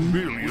 billion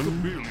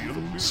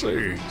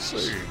sayings.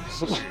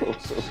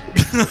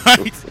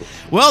 Right.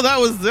 Well, that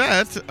was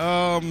that.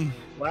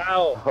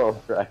 Wow.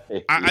 All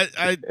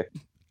right.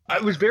 I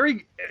was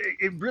very.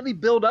 It really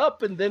built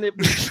up, and then it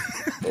was.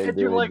 and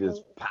you're like,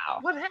 just, pow.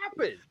 What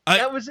happened?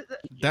 That was.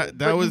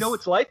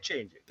 It's life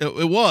changing.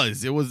 It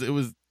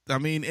was. I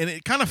mean, and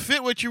it kind of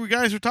fit what you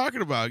guys were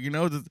talking about. You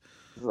know, the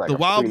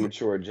wild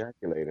premature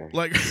ejaculator.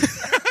 Like.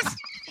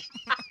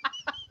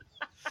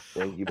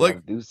 Then you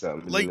like do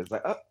something, and then it's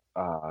like,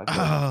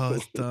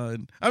 it's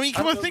done. I mean,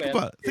 come on, think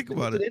about it. It's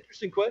an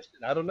interesting question.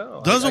 I don't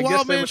know. Does a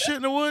wild man shit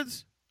in the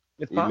woods?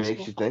 It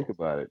makes you think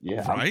about it.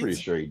 Yeah, right? I'm pretty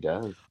sure he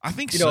does. I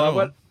think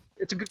so.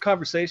 It's a good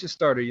conversation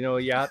starter. You know,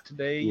 you out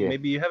today,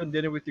 maybe you're having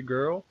dinner with your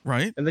girl,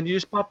 right? And then you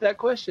just pop that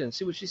question and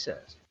see what she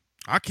says.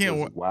 I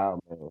can't. Wow,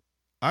 man.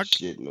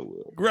 Shit in the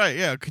woods. Right?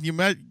 Yeah. Can you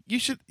imagine? You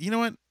should. You know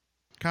what,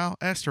 Kyle?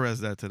 Ask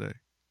Therese that today.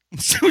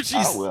 See what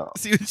she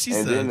says.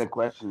 And then the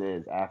question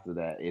is, after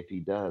that, if he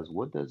does,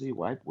 what does he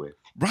wipe with?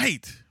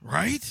 Right.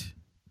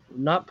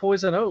 Not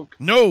poison oak.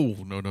 No.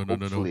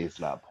 Hopefully it's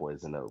not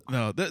poison oak.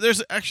 No,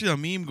 there's actually a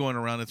meme going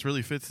around. It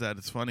really fits that.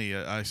 It's funny.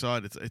 I saw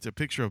it. It's a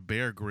picture of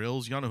Bear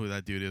Grylls. Y'all know who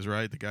that dude is,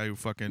 right? The guy who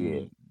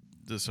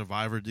the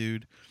Survivor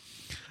dude.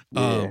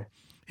 Yeah.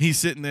 He's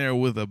sitting there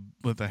with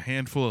a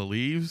handful of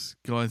leaves.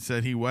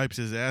 Said he wipes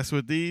his ass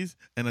with these,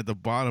 and at the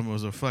bottom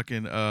was a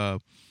fucking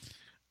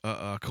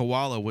a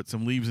koala with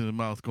some leaves in his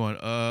mouth going,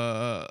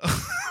 Oh.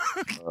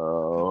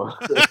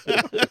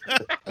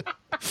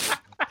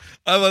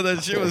 I thought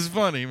that shit was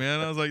funny,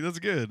 man. I was like, that's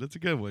good. That's a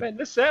good one. Man,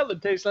 this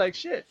salad tastes like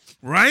shit.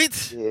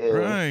 Right? Yeah.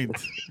 Right.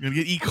 You're going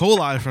to get E.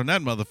 coli from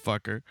that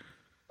motherfucker.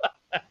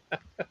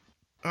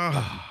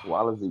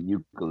 While is it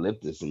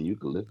eucalyptus, and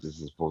eucalyptus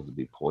is supposed to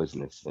be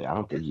poisonous. I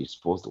don't think you're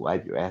supposed to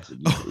wipe your ass with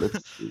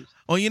eucalyptus juice.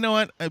 Oh, you know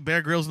what?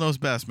 Bear Grylls knows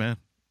best, man.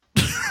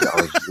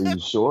 Are you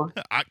sure?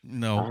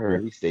 No. I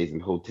heard he stays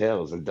in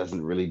hotels and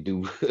doesn't really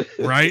do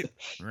right.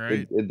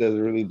 It doesn't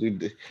really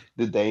do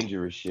the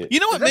dangerous shit. You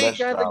know what? Is that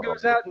the guy that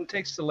goes out and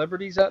takes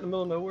celebrities out in the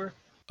middle of nowhere?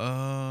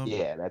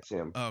 Yeah, that's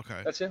him.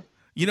 Okay, that's him.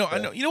 You know, I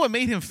know. You know what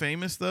made him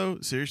famous though?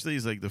 Seriously,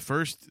 is like the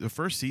first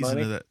season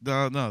of that.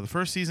 No, the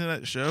first season of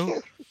that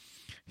show.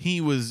 he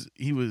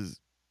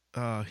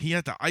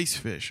had to ice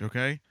fish.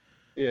 Okay.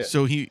 Yeah.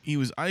 So he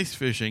was ice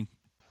fishing,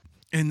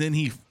 and then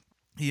he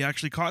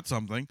actually caught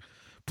something.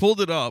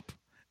 Pulled it up,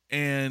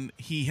 and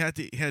he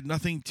had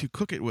nothing to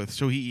cook it with,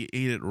 so he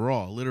ate it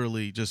raw.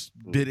 Literally, just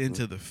bit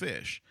into the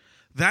fish.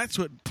 That's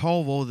what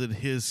Paul vaulted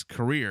his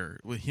career,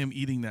 with him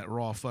eating that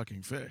raw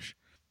fucking fish.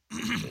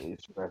 Could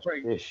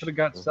have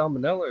got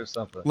salmonella or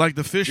something. Like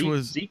the fish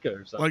was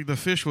Zika or something. Like the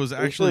fish was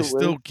actually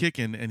still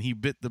kicking, and he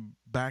bit the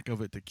back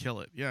of it to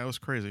kill it. Yeah, it was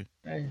crazy.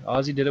 Hey,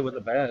 Ozzy did it with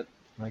a bat,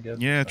 I guess.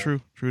 Yeah,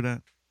 true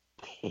that.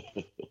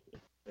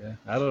 Yeah,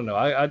 I don't know.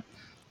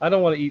 I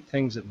don't want to eat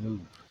things that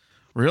move.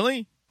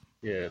 Really?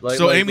 Yeah.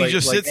 Amy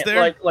just sits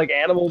there like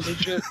animals and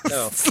shit.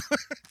 No.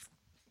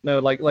 No,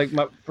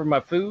 for my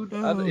food.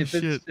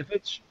 If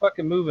it's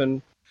fucking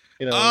moving,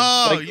 you know.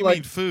 Oh, you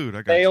mean food?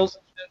 I got nails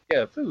and shit.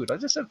 Yeah, food. I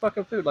just said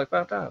fucking food like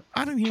 5 times.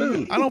 I didn't hear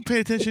you. I don't pay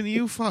attention to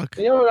you. Fuck.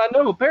 You know, I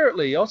know.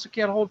 Apparently, you also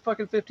can't hold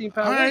fucking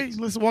 15-pound All right, weights.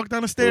 let's walk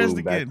down the stairs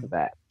Back again. to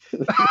that.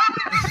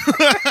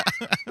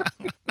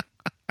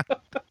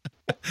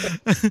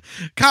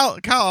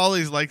 Kyle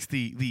always likes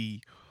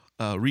the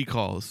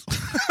recalls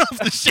of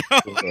the show.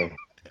 Yeah.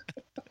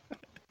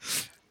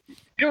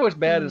 You know what's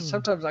bad is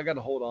sometimes I got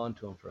to hold on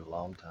to them for a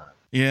long time.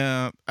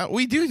 Yeah,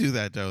 we do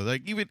that though.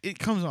 Like even it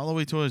comes all the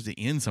way towards the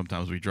end.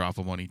 Sometimes we drop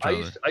them on each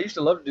other. I used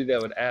to love to do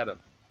that with Adam.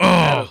 Oh,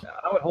 I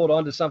would hold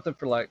on to something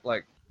for like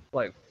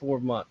 4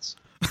 months,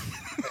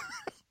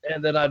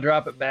 and then I'd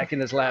drop it back in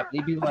his lap,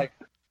 and he'd be like,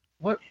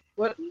 "What?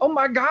 Oh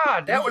my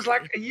God, that was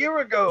like a year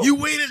ago." you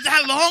waited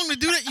that long to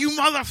do that, you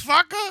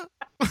motherfucker.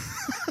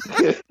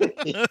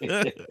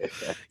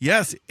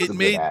 Yes, it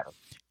made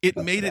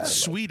it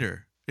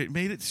sweeter. It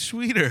made it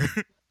sweeter.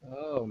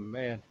 Oh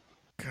man,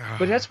 God.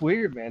 but that's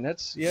weird, man.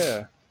 That's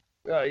I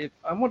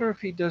wonder if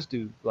he does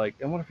do I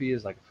wonder if he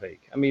is like a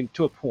fake. I mean,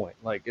 to a point,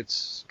 like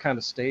it's kind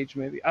of staged,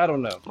 maybe. I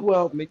don't know.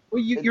 Well, I mean,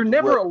 you're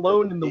never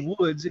alone in the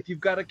woods if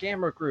you've got a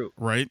camera crew.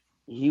 Right.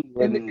 He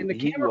And the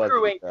camera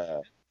crew ain't.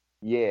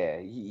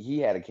 Yeah, he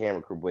had a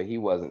camera crew, but he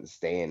wasn't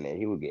staying there.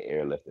 He would get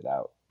airlifted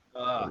out.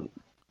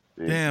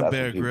 Damn,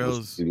 Bear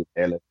Grylls. Get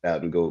airlifted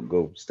out and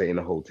go stay in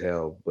a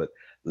hotel. But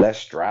Les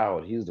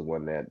Stroud, he's the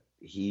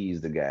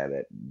guy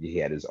that he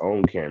had his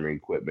own camera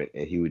equipment,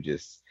 and he would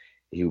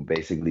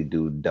basically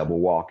do double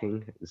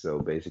walking. So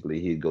basically,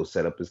 he'd go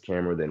set up his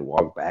camera, then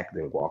walk back,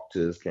 then walk to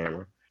his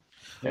camera.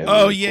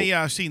 Oh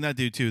yeah, I've seen that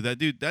dude too.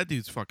 That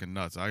dude's fucking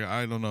nuts.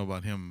 I don't know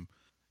about him,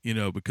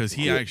 because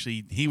he's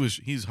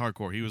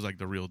hardcore. He was like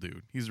the real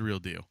dude. He's the real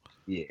deal.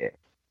 Yeah,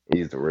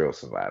 he's the real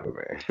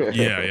survivor, man.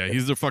 yeah,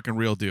 he's the fucking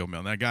real deal,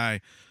 man. That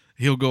guy,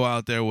 he'll go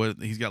out there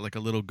he's got like a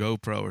little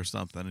GoPro or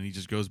something, and he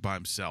just goes by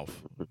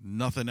himself,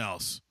 nothing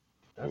else.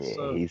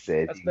 He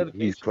said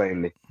he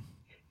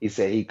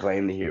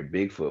claimed to hear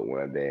Bigfoot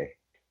one day.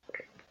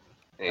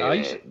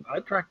 I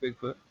track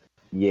Bigfoot.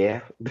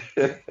 Yeah.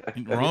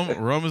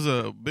 Rum is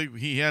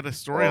he had a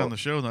story on the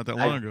show not that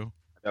long ago.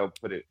 I don't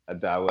put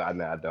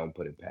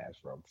it past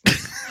Rum.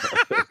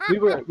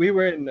 we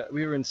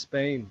were in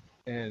Spain,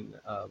 and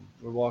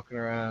we're walking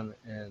around,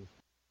 and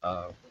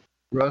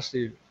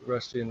Rusty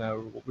and I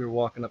we were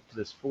walking up to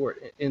this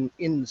fort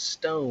in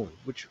stone,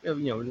 which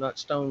not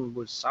stone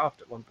was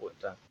soft at one point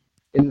in time.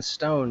 In the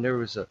stone there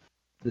was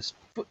this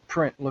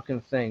footprint looking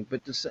thing, but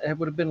it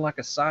would have been like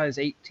a size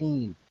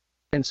 18.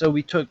 And so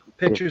we took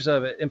pictures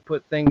of it and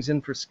put things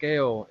in for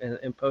scale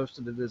and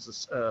posted it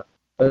as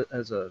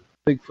a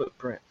big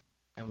footprint.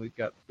 And we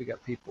got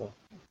people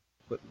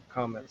putting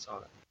comments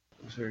on it.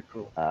 It was very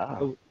cool.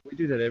 So we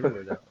do that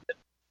everywhere though.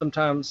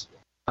 Sometimes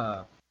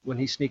when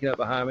he's sneaking up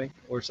behind me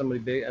or somebody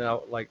big, and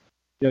I'll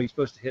you're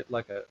supposed to hit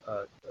like a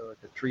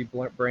tree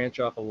branch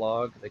off a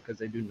log because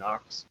they do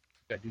knocks.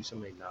 You gotta do so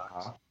many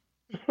knocks.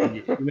 And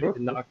you make the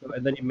knock,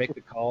 and then you make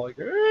the call. Like,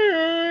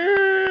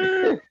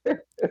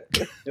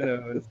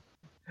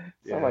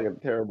 Sound like a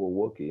terrible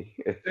Wookiee.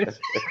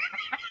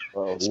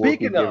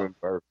 Speaking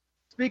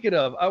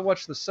of, I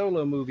watched the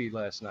Solo movie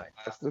last night.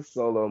 That's the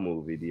Solo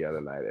movie the other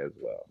night as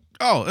well.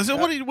 Oh, so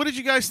what did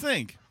you guys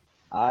think?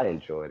 I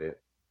enjoyed it.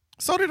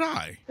 So did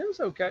I. It was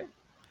okay.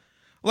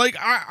 Like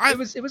it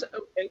was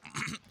okay.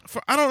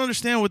 I don't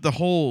understand what the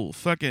whole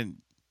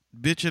fucking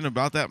bitching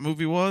about that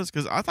movie was,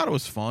 because I thought it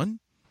was fun.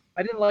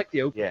 I didn't like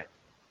the opening. Yeah.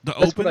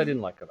 That's what I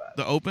didn't like about it.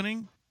 The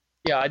opening?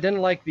 Yeah, I didn't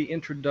like the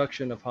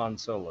introduction of Han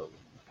Solo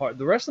part.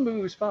 The rest of the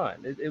movie was fine.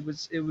 It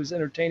was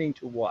entertaining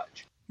to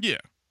watch. Yeah.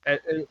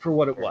 For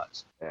what it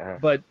was. Yeah.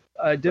 But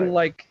I didn't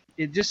like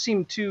it. Just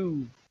seemed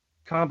too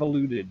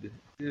convoluted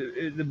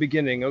at the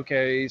beginning.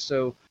 Okay,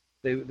 so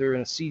they're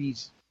in a seedy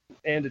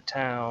end of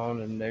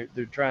town, and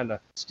they're trying to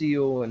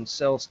steal and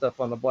sell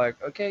stuff on the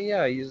black. Okay,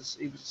 yeah, he was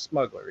a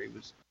smuggler. He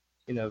was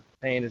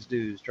paying his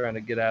dues, trying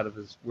to get out of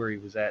where he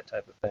was at,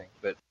 type of thing.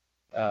 But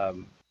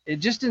it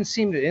just didn't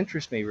seem to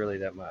interest me really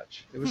that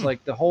much. It was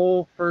like the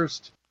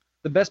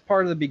best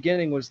part of the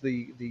beginning was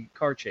the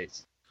car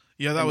chase.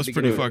 Yeah, that was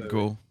pretty fucking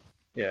cool.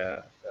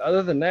 Yeah.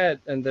 Other than that,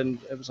 and then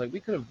it was like we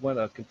could have went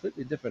a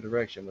completely different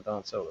direction with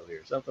Han Solo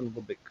here. Something a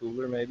little bit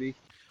cooler, maybe.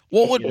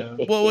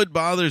 What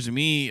bothers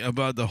me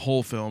about the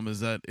whole film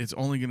is that it's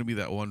only going to be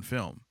that one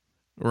film,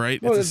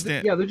 right? Well,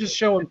 they're just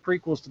showing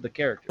prequels to the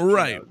characters,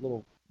 right?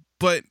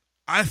 But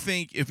I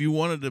think if you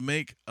wanted to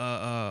make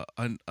a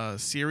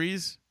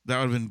series, that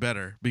would have been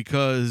better,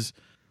 because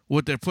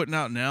what they're putting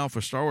out now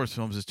for Star Wars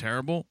films is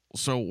terrible.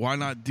 So why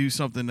not do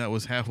something that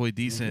was halfway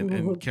decent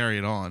and carry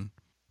it on?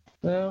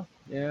 Well,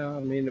 yeah. I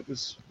mean, it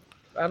was.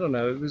 I don't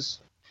know. It was.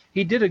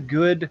 He did a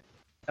good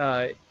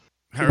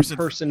Harrison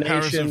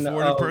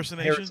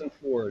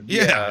Ford.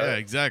 Yeah,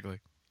 exactly.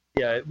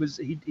 Yeah, it was.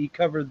 He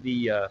covered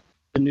the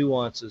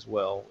nuances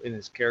well in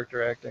his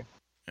character acting.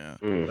 Yeah.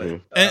 Mm-hmm.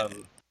 But,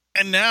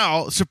 and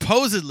now,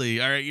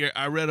 supposedly,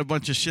 I read a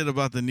bunch of shit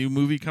about the new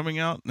movie coming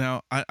out.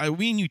 Now,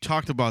 you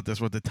talked about this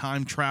with the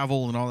time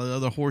travel and all that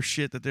other horse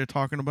shit that they're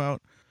talking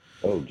about.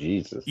 Oh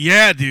Jesus!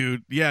 Yeah,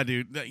 dude. Yeah,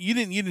 dude. You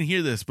didn't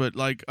hear this, but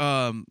like,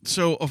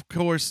 so of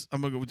course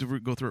I'm gonna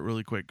go through it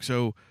really quick.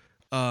 So,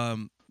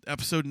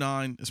 episode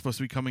 9 is supposed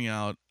to be coming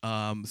out.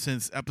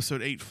 Since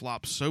episode 8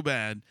 flopped so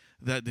bad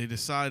that they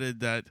decided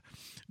that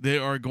they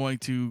are going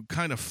to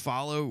kind of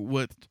follow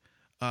what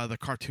the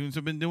cartoons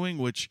have been doing,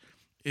 which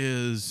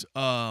is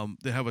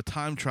they have a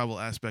time travel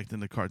aspect in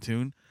the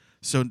cartoon.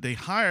 So they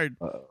hired,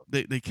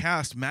 they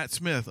cast Matt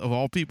Smith of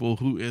all people,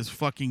 who is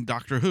fucking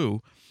Doctor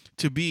Who,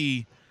 to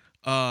be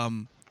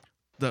the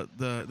emperor.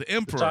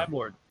 The Time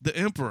Lord. The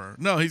emperor.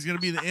 No, he's gonna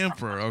be the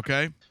emperor.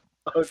 Okay.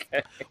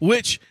 Okay.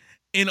 Which,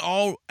 in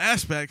all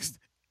aspects,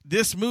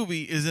 this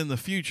movie is in the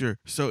future,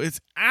 so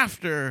it's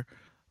after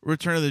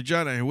Return of the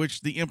Jedi,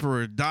 which the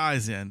emperor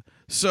dies in.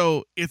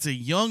 So it's a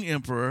young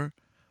emperor,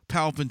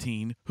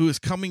 Palpatine, who is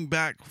coming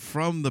back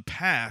from the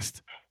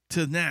past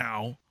to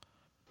now.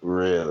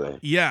 Really?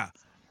 Yeah.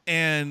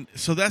 And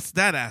so that's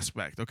that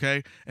aspect,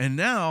 okay? And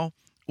now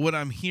what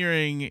I'm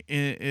hearing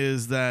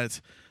is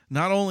that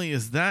not only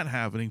is that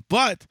happening,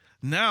 but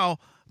now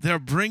they're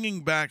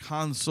bringing back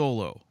Han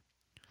Solo.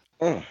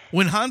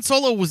 When Han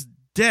Solo was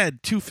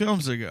dead 2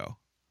 films ago.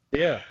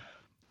 Yeah.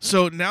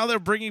 So now they're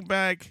bringing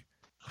back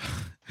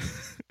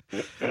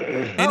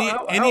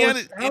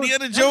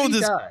Indiana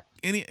Jones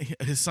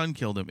his son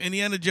killed him.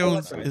 Indiana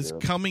Jones is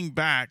coming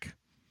back.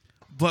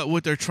 But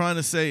what they're trying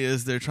to say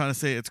is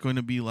it's going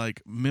to be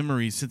like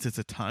memories, since it's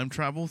a time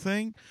travel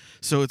thing.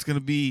 So it's going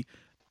to be,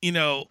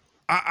 this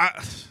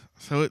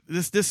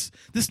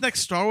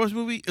next Star Wars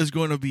movie is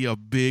going to be a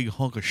big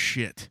hunk of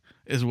shit,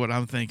 is what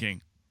I'm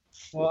thinking.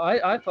 Well,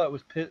 I thought it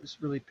was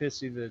really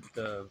pissy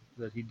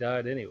that he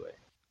died anyway.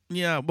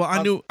 Yeah,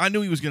 well, I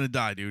knew he was going to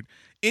die, dude.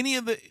 Any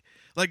of the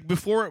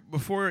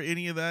before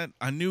any of that,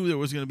 I knew there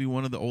was going to be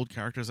one of the old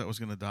characters that was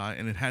going to die,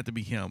 and it had to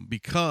be him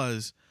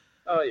because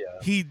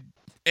he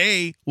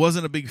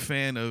wasn't a big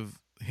fan of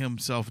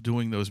himself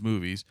doing those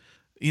movies,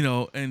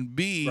 and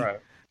B,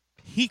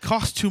 he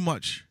cost too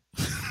much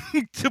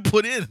to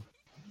put in.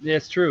 Yeah,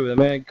 it's true. The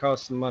man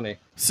cost some money.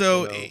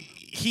 So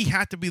he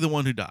had to be the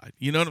one who died.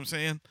 You know what I'm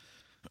saying?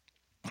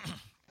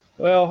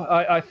 Well,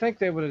 I think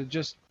they would have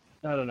just,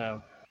 I don't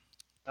know.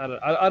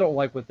 I don't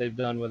like what they've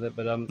done with it,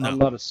 but I'm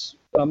not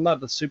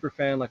the super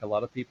fan like a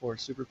lot of people are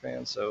super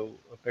fans. So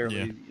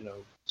apparently,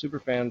 super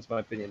fans, my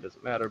opinion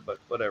doesn't matter. But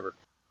whatever.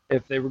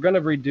 If they were going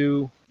to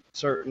redo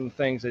certain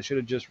things, they should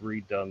have just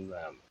redone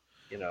them.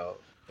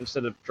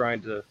 Instead of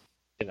trying to,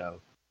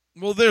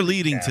 Well, they're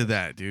leading to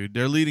that, dude.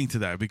 They're leading to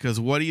that because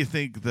what do you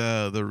think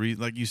the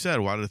like you said?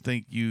 Why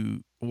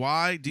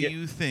do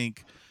you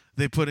think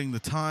they putting the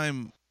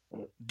time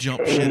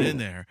jump shit in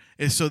there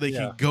is so they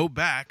can go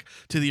back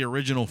to the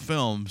original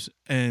films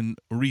and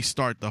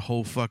restart the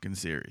whole fucking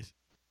series?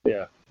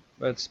 Yeah,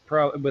 that's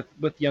probably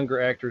with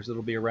younger actors.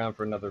 It'll be around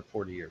for another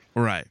 40 years.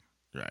 Right.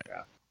 Yeah,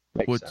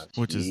 makes sense.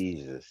 Which is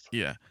Jesus.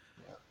 Yeah.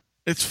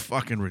 It's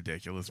fucking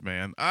ridiculous,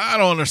 man. I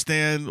don't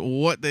understand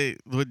what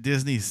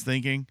Disney's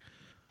thinking.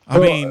 I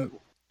mean,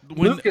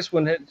 Lucas,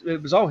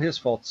 it was all his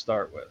fault to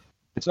start with.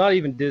 It's not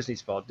even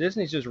Disney's fault.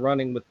 Disney's just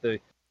running with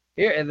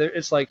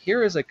it's like,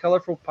 here is a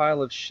colorful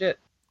pile of shit.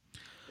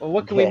 Well,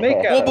 what can we make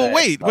out of it? Well, but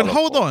wait, but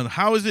hold on.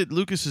 How is it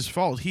Lucas's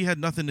fault? He had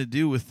nothing to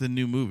do with the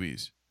new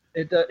movies.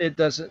 It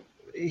doesn't.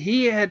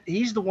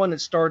 He's the one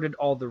that started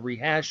all the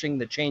rehashing,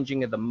 the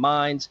changing of the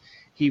minds.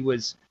 He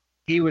was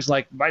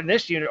like, by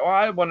this unit,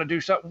 I want to do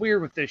something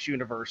weird with this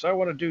universe. I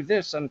want to do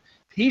this, and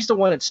he's the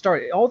one that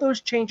started. All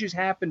those changes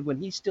happened when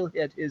he still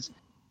had his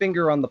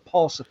finger on the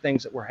pulse of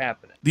things that were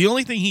happening. The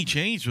only thing he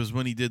changed was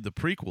when he did the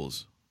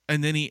prequels,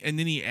 and then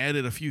he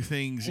added a few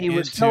things. He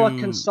was still a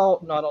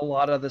consultant on a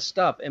lot of the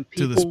stuff, and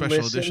people to the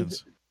special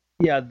editions.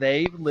 Yeah,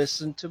 they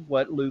listened to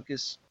what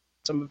Lucas,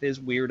 some of his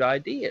weird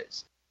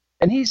ideas,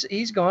 and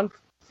he's gone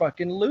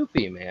fucking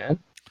loopy, man.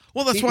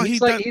 Well, that's why he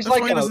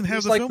doesn't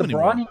have the film anymore. He's like the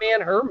Brawny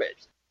Man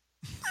Hermit.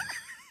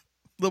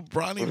 The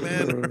Brawny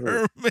Man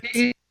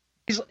Hermit.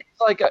 He's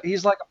like a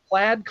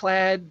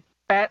plaid-clad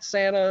fat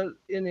Santa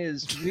in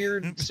his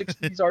weird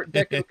 60s Art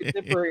Deco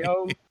contemporary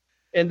home,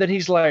 and then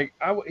he's like,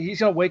 he's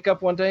gonna wake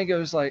up one day and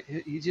goes like,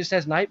 he just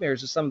has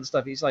nightmares of some of the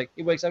stuff. He's like,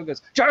 he wakes up and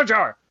goes, Jar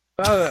Jar,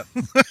 Jar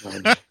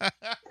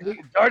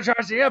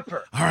Jar's the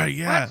Emperor. All right,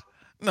 yeah. What?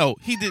 No,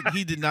 he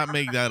did not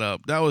make that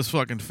up. That was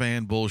fucking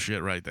fan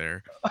bullshit right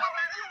there.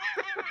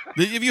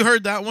 Have you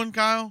heard that one,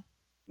 Kyle?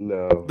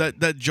 No.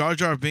 That Jar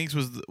Jar Binks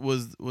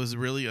was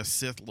really a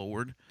Sith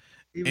Lord.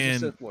 He was a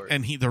Sith Lord.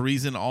 And the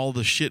reason all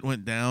the shit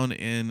went down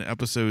in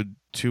episode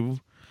 2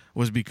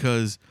 was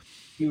because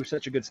he was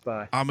such a good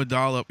spy.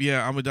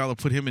 Amidala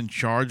put him in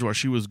charge while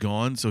she was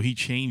gone, so he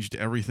changed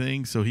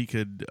everything so he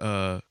could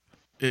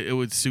it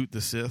would suit the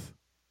Sith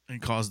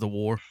and cause the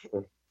war.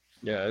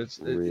 Yeah,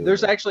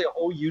 there's actually a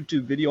whole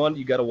YouTube video on it.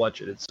 You got to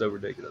watch it. It's so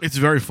ridiculous. It's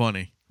very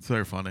funny. It's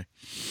very funny.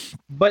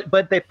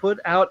 But they put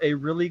out a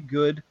really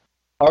good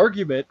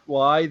argument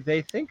why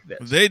they think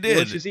this. They did,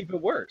 which is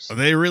even worse.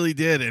 They really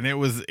did, and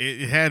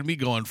it had me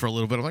going for a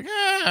little bit. I'm like,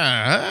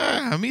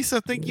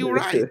 Misa, think you're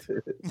right.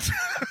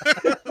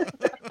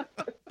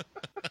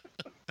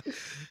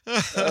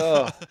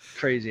 Oh,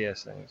 crazy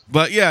ass things.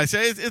 But yeah, so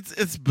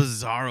it's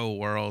bizarro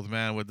world,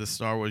 man, with the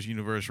Star Wars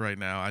universe right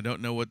now. I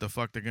don't know what the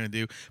fuck they're gonna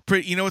do.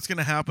 You know what's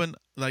gonna happen?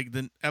 Like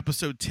the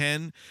episode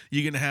 10,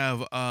 you're gonna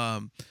have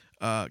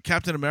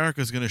Captain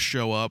America is gonna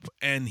show up,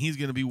 and he's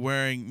gonna be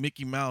wearing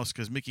Mickey Mouse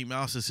because Mickey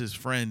Mouse is his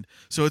friend.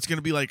 So it's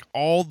gonna be like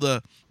all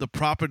the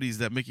properties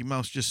that Mickey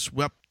Mouse just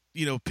swept,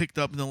 picked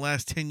up in the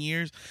last 10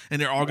 years,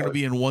 and they're all gonna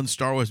be in one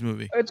Star Wars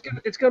movie.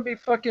 It's gonna be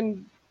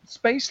fucking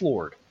Space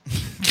Lord.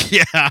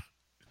 Yeah.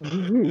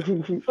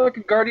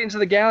 Fucking Guardians of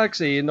the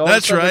Galaxy, and all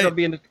that's right.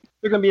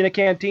 They're gonna be in a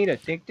cantina.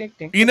 Tink, tink,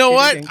 tink. You know tink,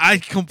 what? tink, I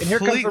tink. completely.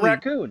 And here comes the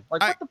raccoon.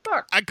 Like, what the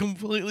fuck? I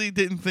completely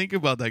didn't think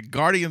about that.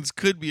 Guardians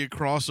could be a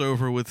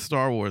crossover with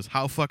Star Wars.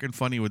 How fucking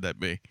funny would that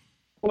be?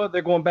 Well,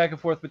 they're going back and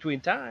forth between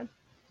time.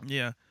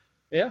 Yeah.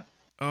 Yeah.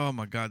 Oh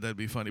my God, that'd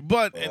be funny.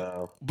 But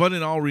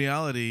in all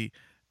reality,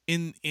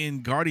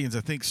 in Guardians,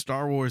 I think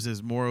Star Wars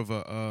is more of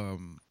a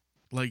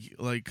like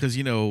because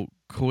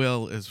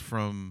Quill is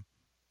from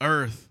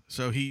Earth,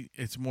 so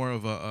it's more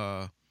of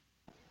a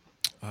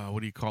what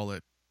do you call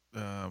it?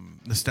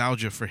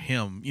 Nostalgia for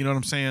him. You know what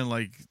I'm saying?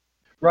 Like,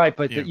 right,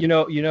 but yeah.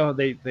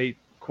 They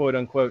quote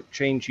unquote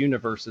change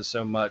universes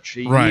so much.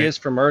 He is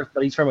from Earth,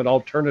 but he's from an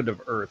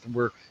alternative Earth.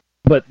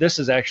 But this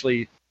is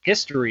actually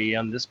history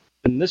in this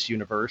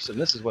universe,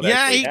 and this is what.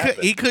 Yeah,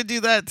 happened. he could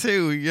do that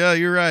too. Yeah,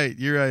 you're right.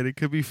 It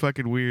could be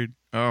fucking weird.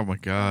 Oh my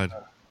God,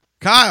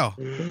 Kyle.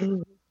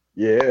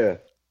 Yeah.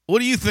 What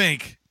do you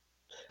think?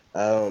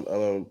 I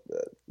don't.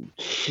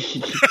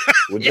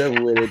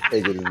 Whichever way they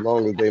take it, as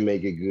long as they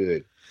make it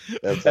good.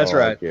 That's all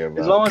right. I care about.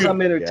 As long as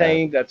I'm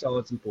entertained, that's all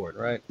that's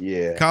important, right?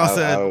 Yeah. Kyle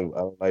said, I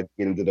don't like to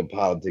get into the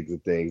politics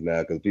of things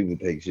now because people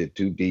take shit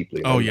too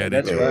deeply. Oh yeah,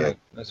 that's right.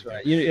 That's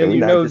right. And you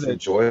know, just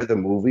enjoy the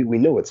movie. We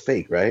know it's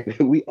fake, right?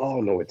 We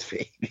all know it's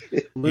fake.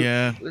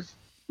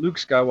 Luke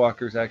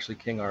Skywalker is actually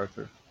King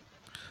Arthur.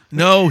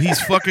 No,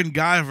 he's fucking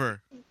Guyver.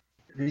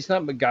 He's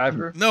not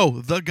MacGyver.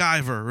 No, the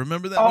Guyver.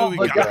 Remember that movie?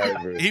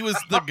 MacGyver. He was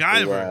the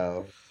Guyver.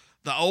 Wow.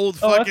 The old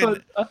fucking.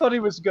 I thought he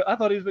was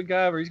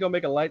MacGyver. He's gonna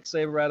make a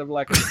lightsaber out of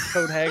like a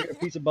coat hanger, a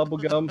piece of bubble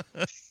gum.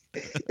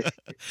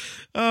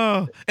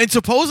 Oh, and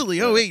supposedly,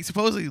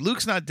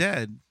 Luke's not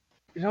dead.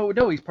 No,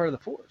 he's part of the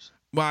Force.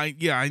 Well,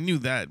 I knew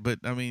that, but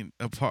I mean,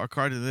 apart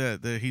from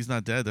that, he's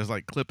not dead. There's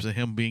like clips of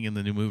him being in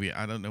the new movie.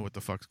 I don't know what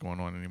the fuck's going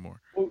on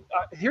anymore. Well,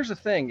 here's the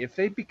thing: if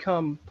they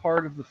become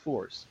part of the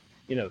Force,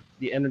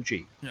 the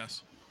energy.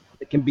 Yes.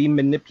 It can be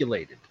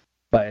manipulated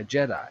by a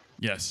Jedi.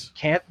 Yes.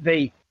 Can't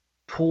they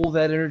pull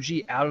that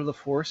energy out of the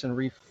Force and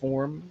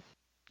reform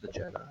the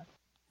Jedi?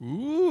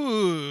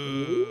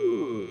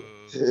 Ooh.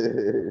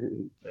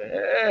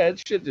 Yeah,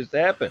 that shit just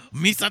happened.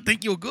 Misa,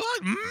 think you're good?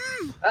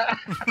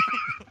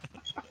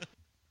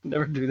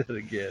 Never do that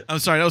again. I'm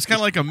sorry. That was kind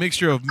of like a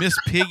mixture of Miss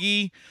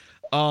Piggy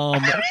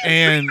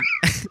and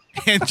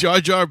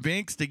Jar Jar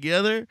Binks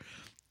together.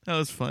 That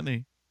was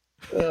funny.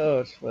 Oh,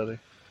 it's funny.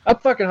 I'm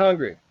fucking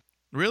hungry.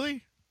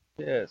 Really?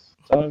 Yes.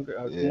 I'm hungry.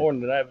 It's more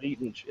than I've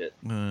eaten shit.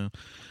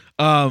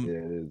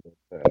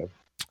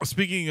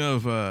 Speaking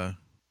of,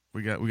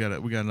 we got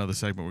another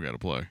segment we got to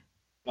play.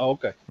 Oh,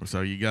 okay.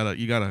 So you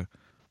gotta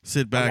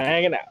sit back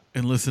hanging out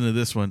and listen to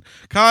this one.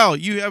 Kyle,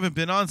 you haven't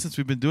been on since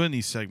we've been doing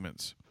these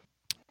segments.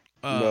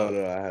 No,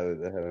 I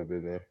haven't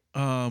been there.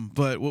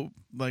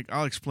 But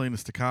I'll explain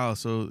this to Kyle,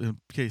 so in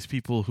case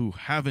people who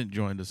haven't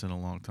joined us in a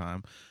long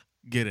time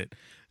get it.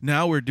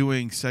 Now we're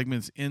doing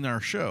segments in our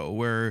show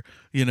where,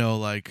 we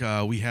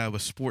have a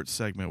sports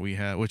segment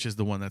which is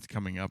the one that's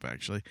coming up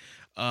actually.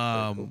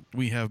 Cool.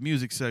 We have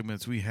music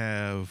segments. We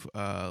have,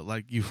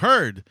 like you've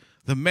heard,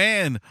 the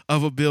man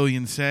of a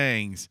billion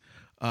sayings,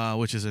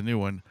 which is a new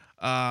one.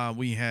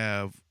 We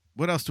have,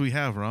 what else do we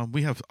have, Ron?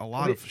 We have a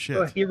lot of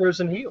shit. Heroes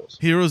and Heels.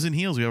 Heroes and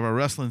Heels. We have our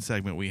wrestling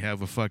segment. We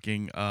have a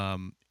fucking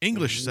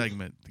English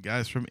segment. The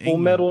guys from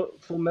England.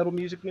 Full Metal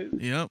Music News.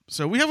 Yep.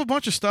 So we have a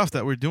bunch of stuff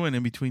that we're doing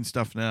in between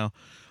stuff now,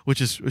 which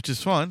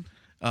is fun.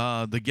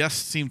 The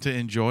guests seem to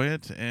enjoy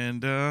it,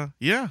 and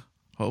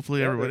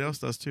hopefully everybody else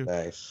does too.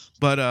 Nice.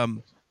 But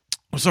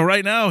so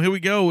right now, here we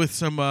go with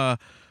some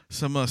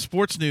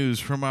sports news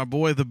from our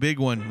boy, the big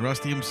one,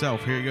 Rusty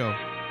himself. Here you go.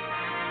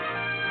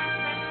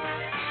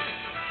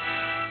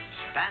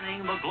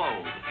 Spanning the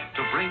globe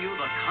to bring you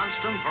the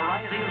constant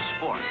variety of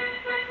sport,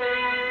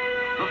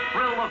 the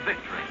thrill of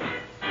victory,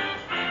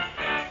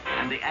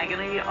 and the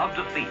agony of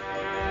defeat.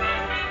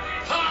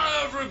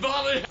 Hi,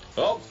 everybody!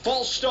 Oh,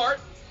 false start.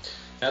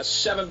 That's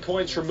 7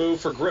 points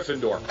removed for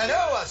Gryffindor. And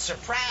a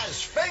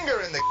surprise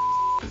finger in the...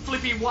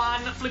 Flippy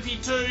 1, Flippy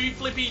 2,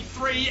 Flippy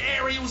 3,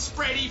 aerial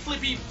spready,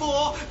 Flippy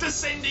 4,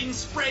 descending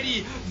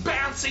spready,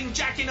 bouncing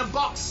Jack in a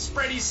box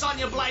spready,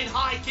 Sonya Blade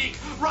high kick,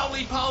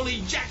 roly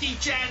poly, Jackie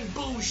Chan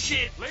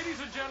bullshit.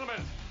 Ladies and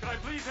gentlemen, can I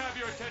please have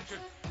your attention?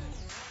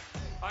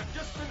 I've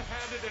just been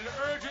handed an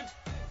urgent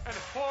and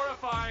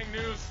horrifying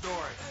news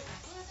story.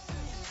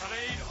 And I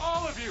need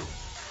all of you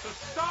to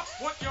stop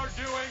what you're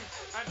doing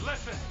and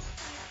listen.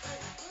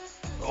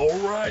 All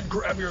right,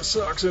 grab your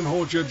socks and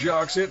hold your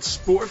jocks. It's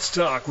Sports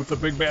Talk with the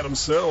big man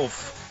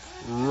himself,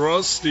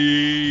 Rusty.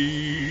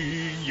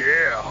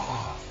 Yeah.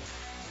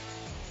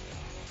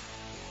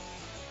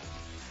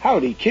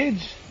 Howdy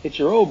kids, it's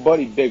your old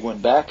buddy Big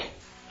One back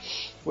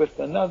with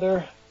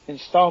another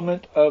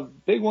installment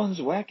of Big One's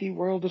Wacky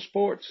World of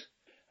Sports.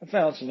 I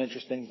found some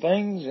interesting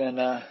things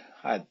and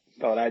I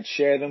thought I'd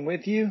share them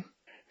with you.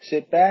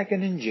 Sit back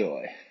and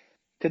enjoy.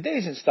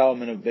 Today's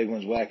installment of Big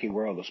One's Wacky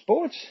World of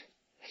Sports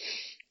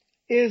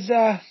is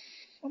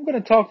I'm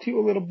going to talk to you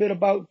a little bit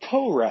about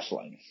toe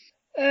wrestling.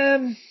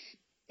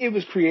 It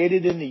was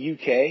created in the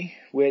UK,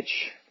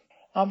 which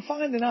I'm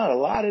finding out a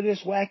lot of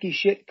this wacky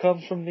shit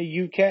comes from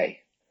the UK.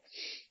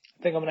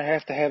 I think I'm going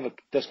to have a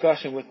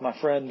discussion with my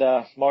friend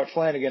Mark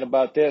Flanagan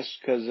about this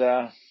because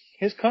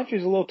his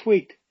country's a little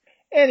tweaked.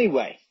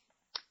 Anyway,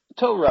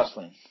 toe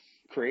wrestling,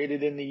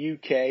 created in the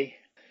UK.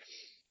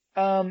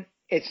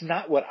 It's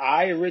not what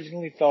I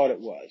originally thought it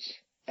was.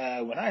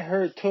 When I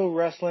heard toe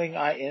wrestling,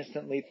 I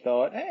instantly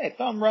thought, hey,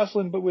 thumb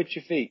wrestling but with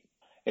your feet.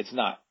 It's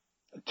not.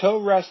 Toe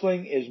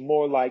wrestling is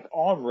more like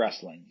arm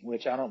wrestling,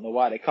 which I don't know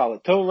why they call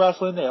it toe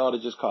wrestling. They ought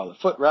to just call it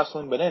foot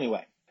wrestling. But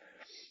anyway,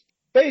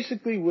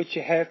 basically what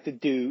you have to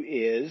do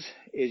is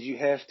you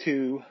have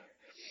to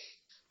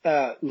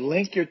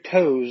link your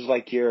toes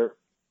like you're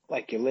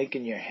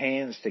linking your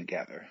hands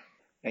together,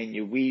 and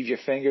you weave your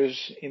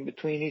fingers in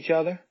between each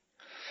other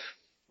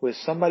with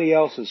somebody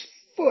else's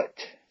foot.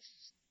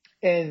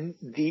 And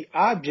the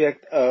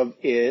object of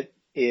it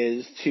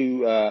is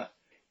to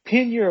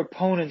pin your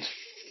opponent's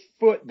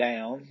foot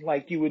down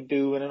like you would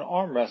do in an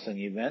arm wrestling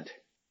event,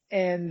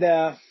 and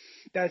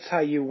that's how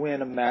you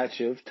win a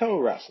match of toe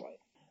wrestling.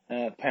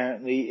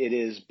 Apparently, it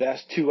is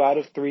best 2 out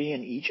of 3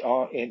 in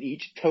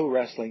each toe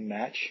wrestling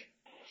match.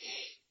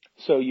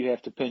 So you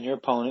have to pin your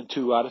opponent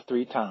 2 out of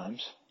 3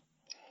 times.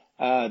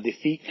 The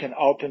feet can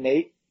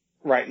alternate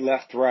right,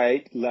 left,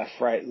 left,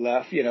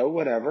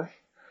 whatever.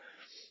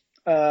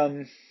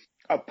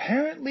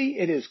 Apparently,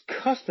 it is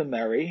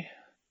customary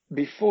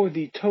before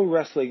the toe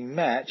wrestling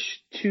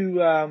match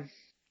to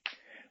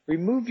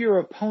remove your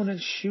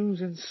opponent's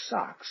shoes and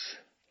socks,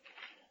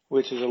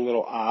 which is a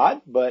little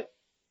odd, but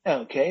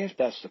okay, if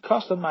that's the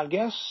custom, I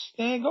guess,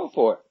 then go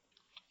for it.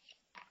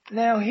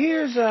 Now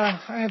I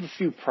have a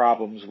few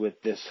problems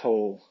with this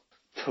whole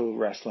toe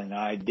wrestling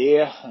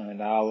idea,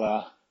 and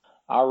I'll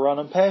run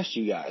them past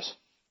you guys.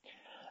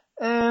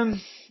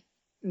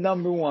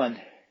 Number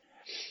one,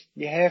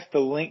 you have to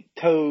link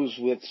toes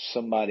with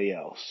somebody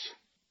else.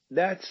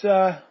 That's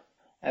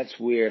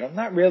weird. I'm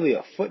not really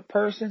a foot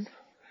person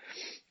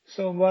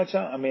so much.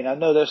 I mean, I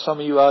know there's some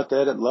of you out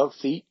there that love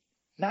feet.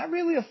 Not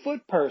really a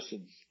foot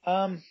person.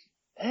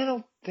 I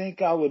don't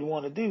think I would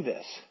want to do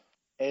this.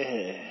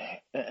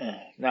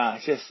 Nah,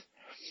 it's just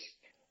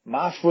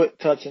my foot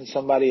touching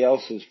somebody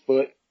else's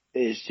foot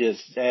is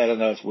just, I don't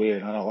know, it's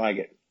weird. I don't like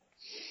it.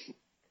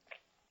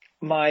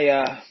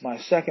 My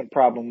second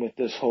problem with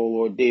this whole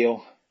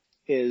ordeal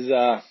is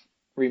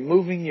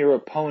removing your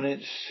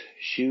opponent's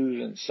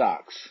shoes and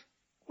socks.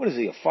 What is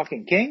he, a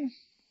fucking king?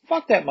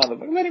 Fuck that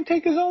motherfucker. Let him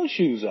take his own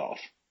shoes off.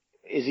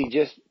 Is he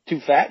just too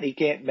fat and he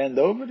can't bend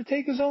over to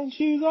take his own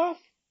shoes off?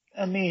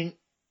 I mean,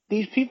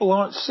 these people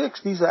aren't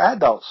 6. These are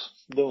adults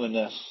doing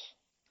this.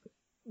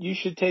 You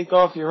should take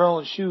off your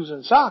own shoes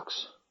and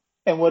socks.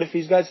 And what if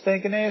he's got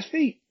stinking ass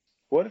feet?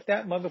 What if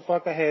that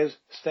motherfucker has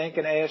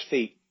stinking ass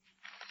feet?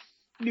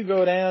 You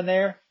go down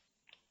there,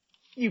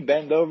 you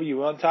bend over,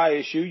 you untie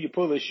his shoe, you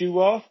pull his shoe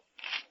off,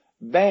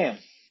 bam,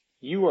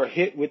 you are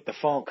hit with the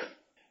funk.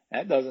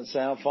 That doesn't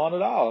sound fun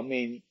at all. I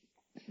mean,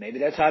 maybe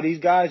that's how these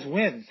guys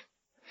win.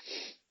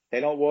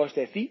 They don't wash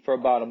their feet for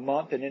about a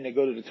month, and then they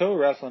go to the toe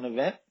wrestling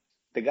event.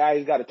 The guy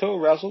who's got a toe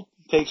wrestle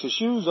takes his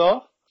shoes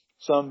off.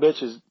 Some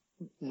bitch is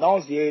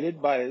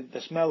nauseated by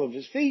the smell of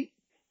his feet.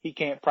 He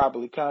can't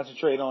properly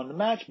concentrate on the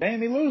match.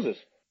 Bam, he loses.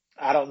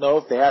 I don't know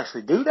if they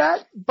actually do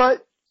that,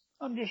 but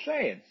I'm just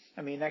saying.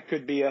 I mean, that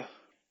could be a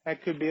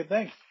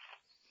thing.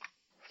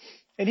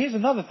 And here's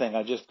another thing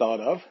I just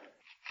thought of.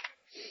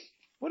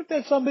 What if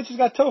that some bitch has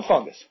got toe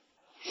fungus?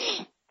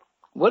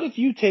 What if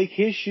you take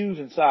his shoes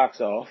and socks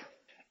off,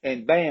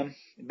 and bam,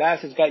 the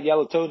bastard's got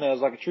yellow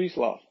toenails like a tree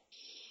sloth.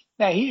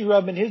 Now he's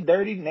rubbing his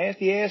dirty,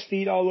 nasty ass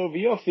feet all over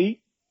your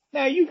feet.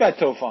 Now you got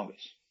toe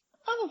fungus.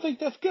 I don't think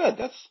that's good.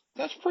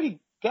 That's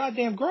pretty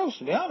goddamn gross,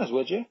 to be honest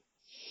with you.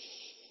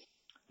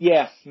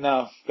 Yeah,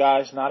 no,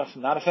 guys, not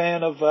a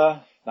fan of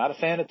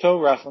toe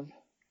wrestling.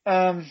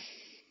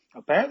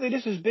 Apparently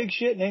this is big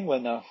shit in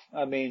England though.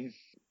 I mean,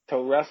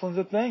 toe wrestling's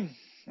a thing.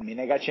 I mean,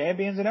 they got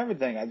champions and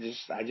everything. I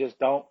just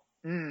don't.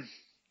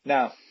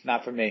 No,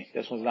 not for me.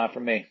 This one's not for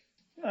me.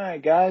 All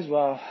right, guys.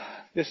 Well,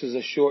 this is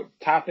a short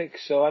topic,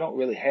 so I don't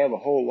really have a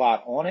whole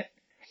lot on it.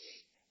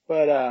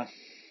 But,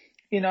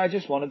 I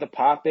just wanted to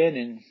pop in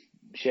and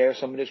share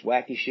some of this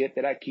wacky shit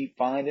that I keep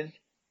finding,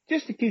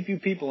 just to keep you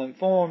people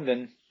informed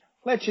and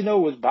let you know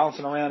what's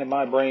bouncing around in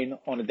my brain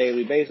on a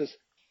daily basis.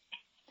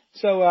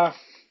 So,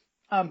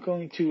 I'm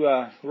going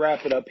to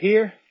wrap it up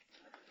here.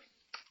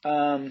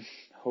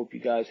 Hope you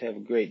guys have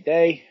a great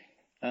day.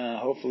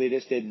 Hopefully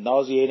this didn't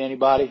nauseate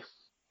anybody.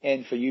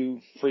 And for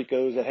you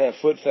freakos that have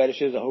foot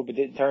fetishes, I hope it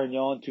didn't turn you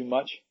on too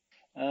much.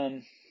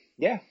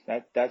 Yeah,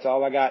 that's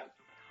all I got.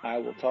 I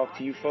will talk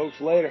to you folks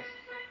later.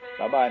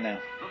 Bye-bye now.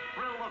 The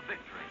thrill of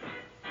victory.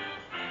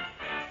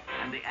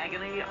 and the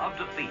agony of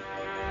defeat.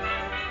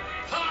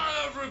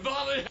 Hi,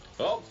 everybody.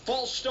 Oh,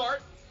 false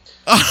start.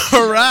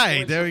 All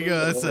right, there we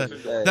go.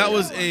 That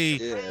was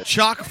a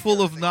chock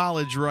full of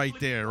knowledge right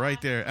there. I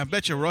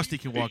bet you Rusty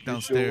can walk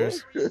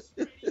downstairs.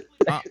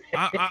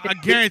 I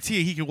guarantee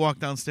you he can walk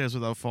downstairs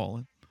without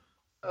falling.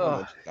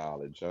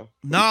 Knowledge, huh?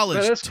 Knowledge.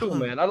 Man, that's cool,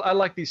 man. I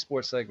like these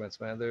sports segments,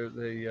 man.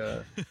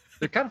 They're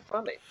kind of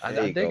funny. I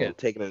dig it.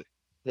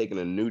 Taking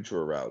a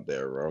neutral route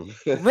there, Rome.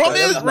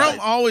 Rome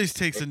always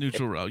takes a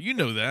neutral route. You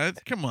know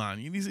that. Come on,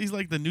 he's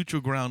like the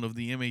neutral ground of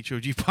the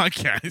MHOG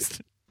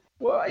podcast.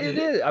 Well, it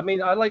is. I mean,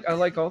 I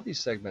like all these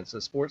segments. The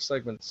sports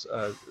segments,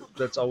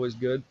 that's always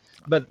good.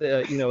 But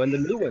and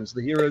the new ones,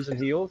 the heroes and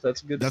heels,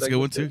 that's a good. That's a good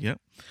one too. Yeah.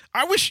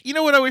 I wish. You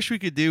know what I wish we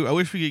could do? I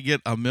wish we could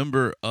get a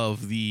member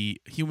of the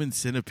Human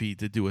Centipede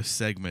to do a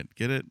segment.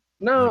 Get it?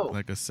 No.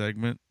 Like a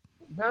segment.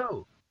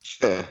 No.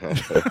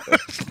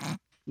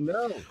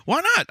 No.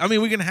 Why not? I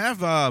mean, we can have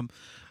Kyle.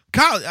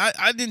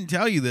 I didn't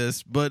tell you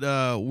this, but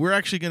we're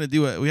actually going to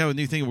do it. We have a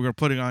new thing we're going to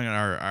put it on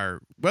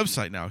our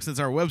website now. Since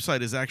our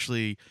website is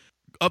actually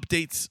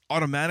updates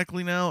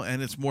automatically now,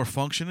 and it's more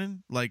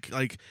functioning. How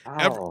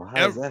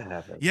does that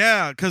happen?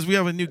 Yeah, because we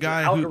have a new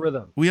guy.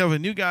 Algorithm. We have a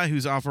new guy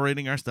who's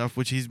operating our stuff,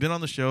 which he's been on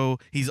the show.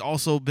 He's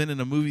also been in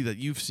a movie that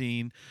you've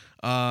seen.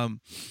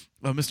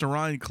 Mr.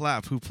 Ryan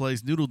Clapp, who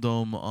plays Noodle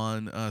Dome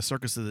on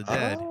Circus of the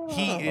Dead.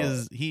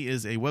 He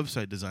is a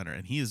website designer,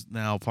 and he is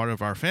now part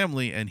of our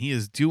family, and he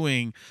is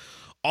doing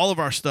all of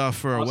our stuff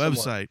for our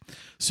website.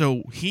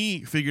 So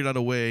he figured out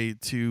a way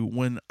to,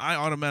 when I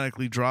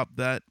automatically drop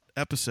that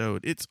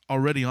episode, it's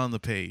already on the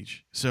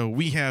page. So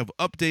we have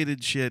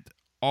updated shit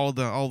all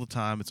the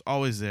time. It's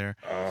always there.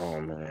 Oh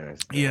man.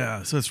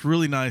 Yeah, so it's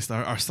really nice.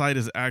 Our site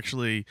is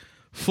actually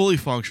fully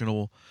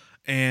functional,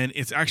 and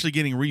it's actually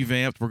getting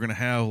revamped. We're gonna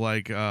have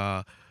like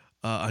a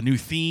new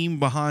theme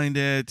behind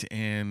it,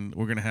 and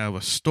we're gonna have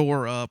a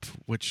store up,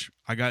 which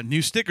I got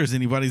new stickers.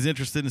 Anybody's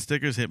interested in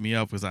stickers, hit me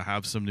up, because I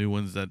have some new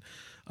ones that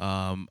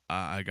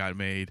I got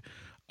made.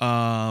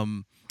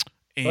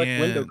 And, like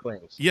window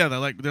clings. Yeah,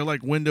 they're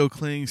like window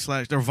clings /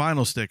 they're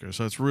vinyl stickers,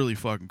 so it's really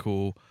fucking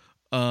cool.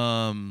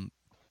 And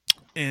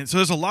so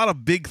there's a lot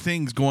of big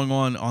things going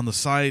on the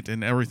site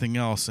and everything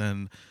else,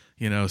 and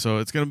so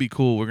it's gonna be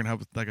cool. We're gonna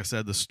have, like I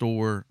said, the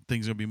store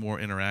things gonna be more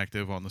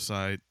interactive on the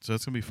site, so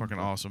it's gonna be fucking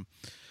awesome.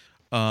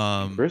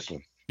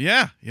 Christmas.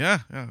 Yeah.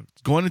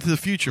 It's going into the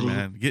future,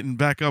 man. Getting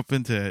back up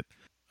into it.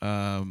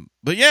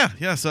 But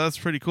yeah, so that's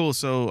pretty cool.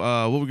 So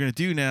what we're gonna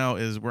do now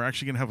is we're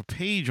actually gonna have a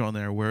page on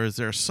there, whereas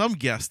there are some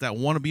guests that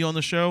want to be on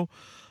the show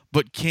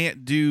but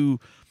can't do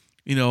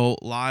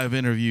live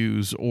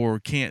interviews or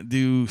can't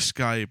do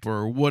Skype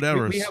or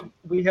whatever.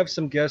 We have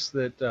some guests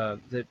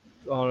that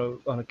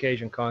on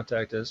occasion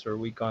contact us, or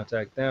we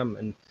contact them,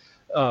 and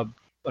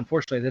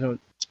unfortunately they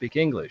don't speak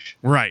English.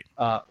 Right.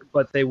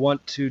 But they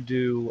want to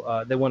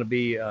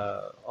be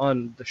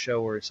on the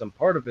show or some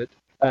part of it,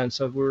 and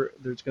so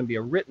there's going to be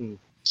a written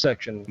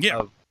section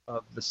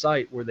of the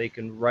site where they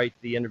can write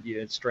the interview.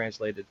 It's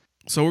translated.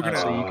 So we're gonna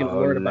so you can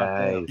learn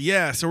about them.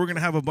 Yeah, so we're gonna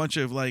have a bunch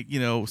of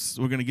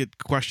we're gonna get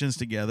questions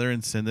together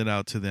and send it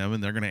out to them,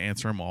 and they're gonna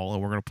answer them all,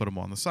 and we're gonna put them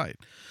on the site.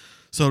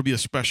 So it'll be a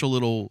special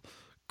little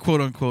quote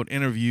unquote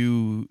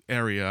interview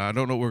area. I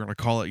don't know what we're gonna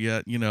call it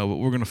yet, but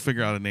we're gonna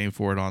figure out a name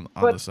for it on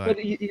the site. But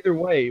either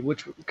way,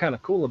 what's kind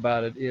of cool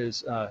about it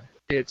is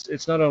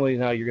it's not only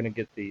now you're going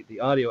to get the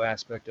audio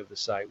aspect of the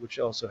site, which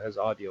also has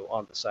audio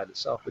on the site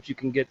itself, but you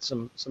can get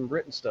some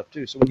written stuff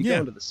too. So when you go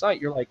into the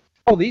site, you're like,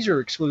 oh, these are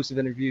exclusive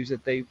interviews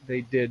that they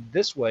did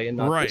this way and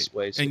not this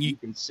way. So and you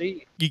can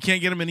see. You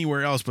can't get them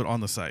anywhere else but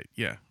on the site.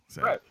 Yeah.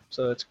 So. Right.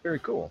 So it's very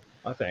cool,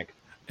 I think.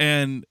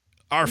 And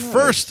our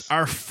first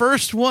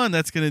one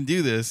that's going to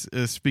do this,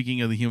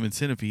 speaking of the Human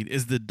Centipede,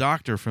 is the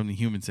doctor from the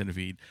Human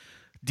Centipede,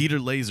 Dieter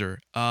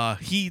Laser.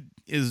 He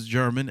is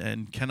German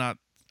and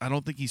I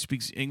don't think he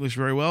speaks English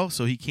very well,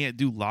 so he can't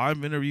do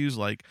live interviews.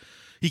 Like,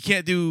 he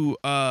can't do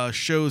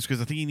shows because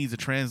I think he needs a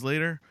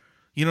translator.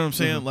 You know what I'm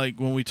saying? Mm-hmm. Like,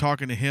 when we're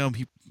talking to him,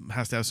 he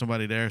has to have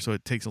somebody there, so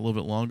it takes a little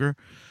bit longer.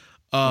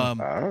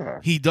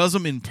 He does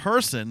them in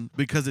person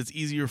because it's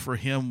easier for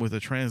him with a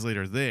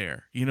translator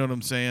there. You know what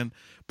I'm saying?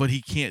 But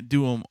he can't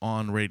do them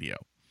on radio.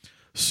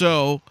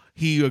 So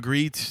he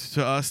agreed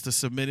to us to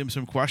submit him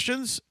some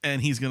questions,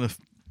 and he's going to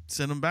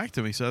send them back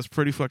to me. So that's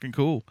pretty fucking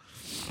cool.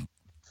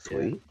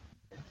 Sweet.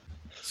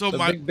 So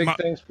big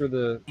thanks for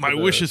my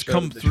wishes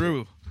come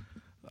through.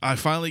 I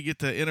finally get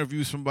to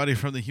interview somebody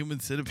from the Human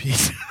Centipede.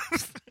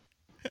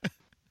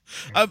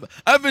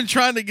 I've been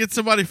trying to get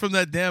somebody from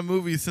that damn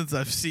movie since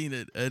I've seen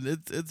it, and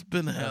it's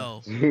been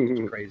hell.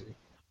 It's crazy.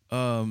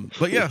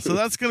 But yeah, so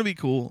that's gonna be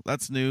cool.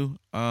 That's new.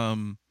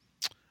 And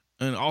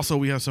also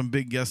we have some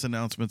big guest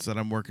announcements that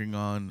I'm working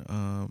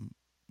on.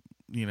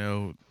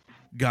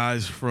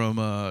 Guys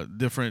from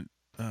different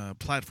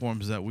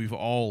platforms that we've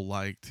all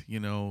liked,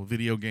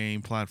 video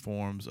game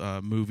platforms,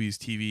 movies,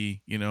 TV,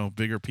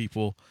 bigger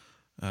people.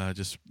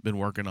 Just been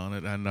working on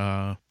it, and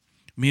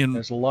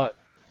there's a lot.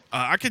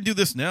 I could do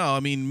this now.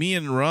 I mean, me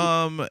and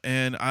Rum,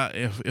 and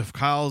if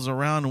Kyle's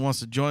around and wants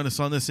to join us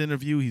on this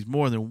interview, he's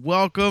more than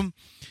welcome.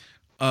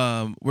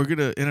 we're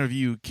gonna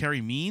interview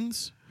Carrie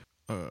Means,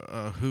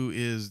 who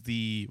is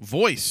the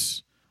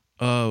voice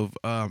of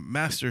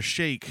Master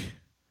Shake.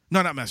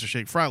 No, not Master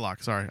Shake.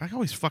 Frylock. Sorry, I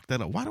always fuck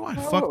that up. Why do I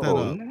fuck that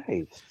up?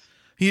 Nice.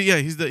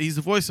 He's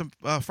the voice of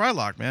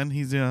Frylock, man.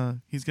 He's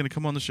gonna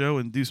come on the show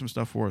and do some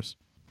stuff for us.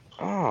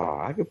 Oh,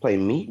 I could play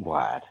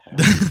Meatwad.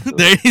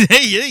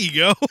 there you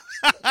go.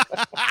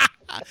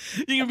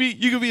 you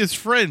can be his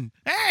friend.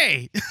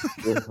 Hey.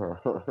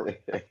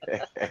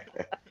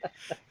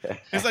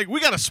 It's like,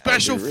 we got a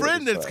special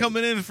friend that's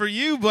coming in for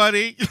you,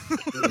 buddy.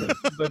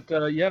 But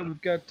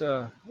we've got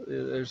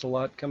there's a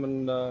lot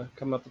coming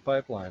up the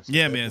pipeline. So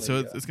yeah, man. So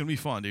it's gonna be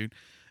fun, dude.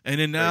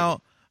 And then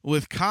now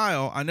with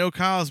Kyle, I know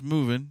Kyle's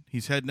moving.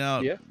 He's heading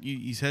out. Yeah.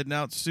 He's heading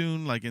out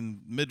soon, like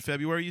in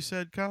mid-February. You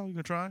said, Kyle, you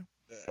gonna try?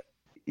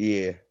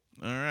 Yeah.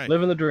 All right.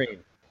 Living the dream.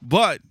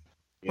 But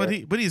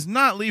he's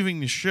not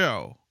leaving the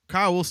show.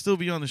 Kyle will still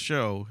be on the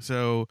show,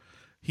 so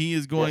he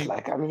is going. Just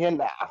like I'm here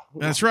now.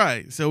 That's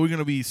right. So we're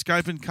gonna be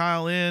Skyping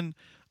Kyle in.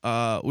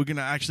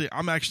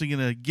 I'm actually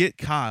gonna get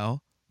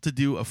Kyle to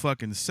do a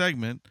fucking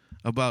segment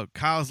about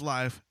Kyle's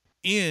life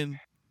in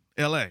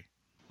L.A.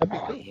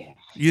 Oh, yeah.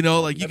 You know,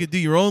 like you could do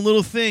your own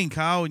little thing,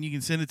 Kyle, and you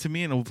can send it to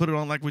me, and we'll put it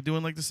on like we're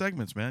doing like the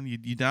segments, man.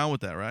 You down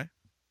with that, right?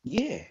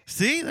 Yeah.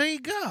 See, there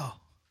you go.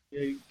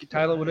 Yeah, you can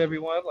title it whatever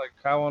you want, like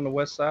Kyle on the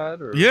West Side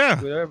or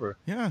whatever.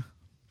 Yeah.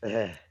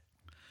 Yeah.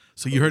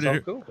 So you heard it here.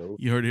 Cool.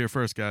 You heard it here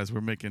first, guys.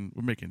 We're making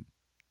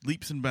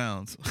leaps and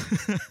bounds.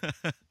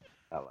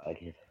 I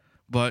like it.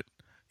 But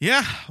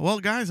yeah, well,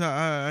 guys,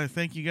 I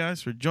thank you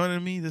guys for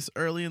joining me this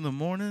early in the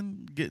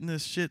morning, getting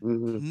this shit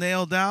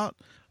nailed out.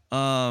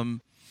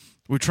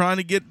 We're trying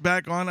to get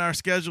back on our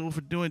schedule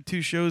for doing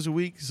 2 shows a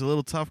week. It's a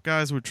little tough,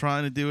 guys. We're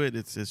trying to do it.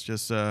 It's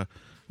just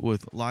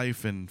with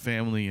life and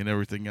family and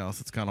everything else,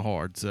 it's kind of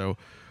hard. So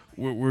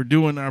we're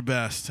doing our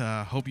best.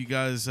 Hope you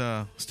guys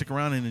stick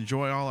around and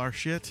enjoy all our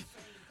shit.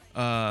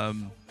 I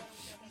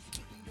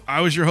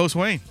was your host,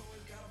 Wayne.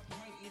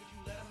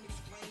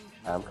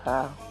 I'm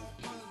Kyle.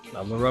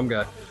 I'm the rum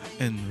guy.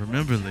 And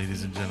remember,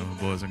 ladies and gentlemen,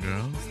 boys and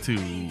girls, to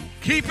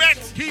keep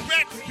it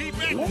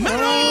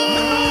metal!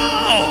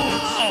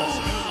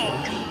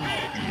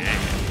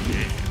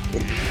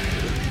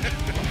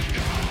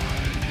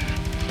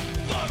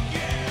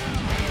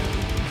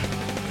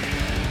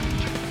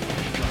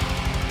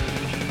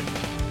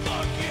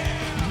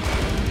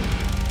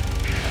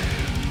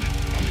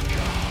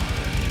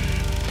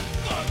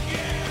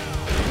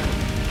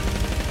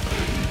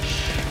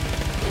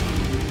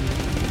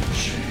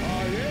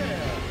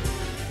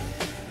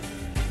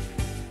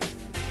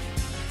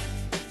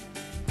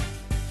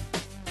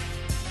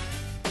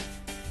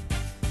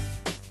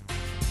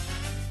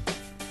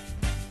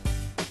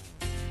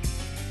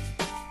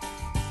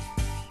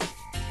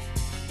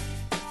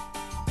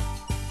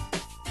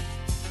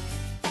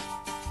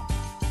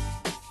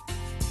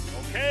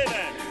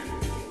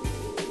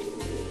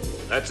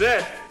 That's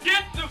it.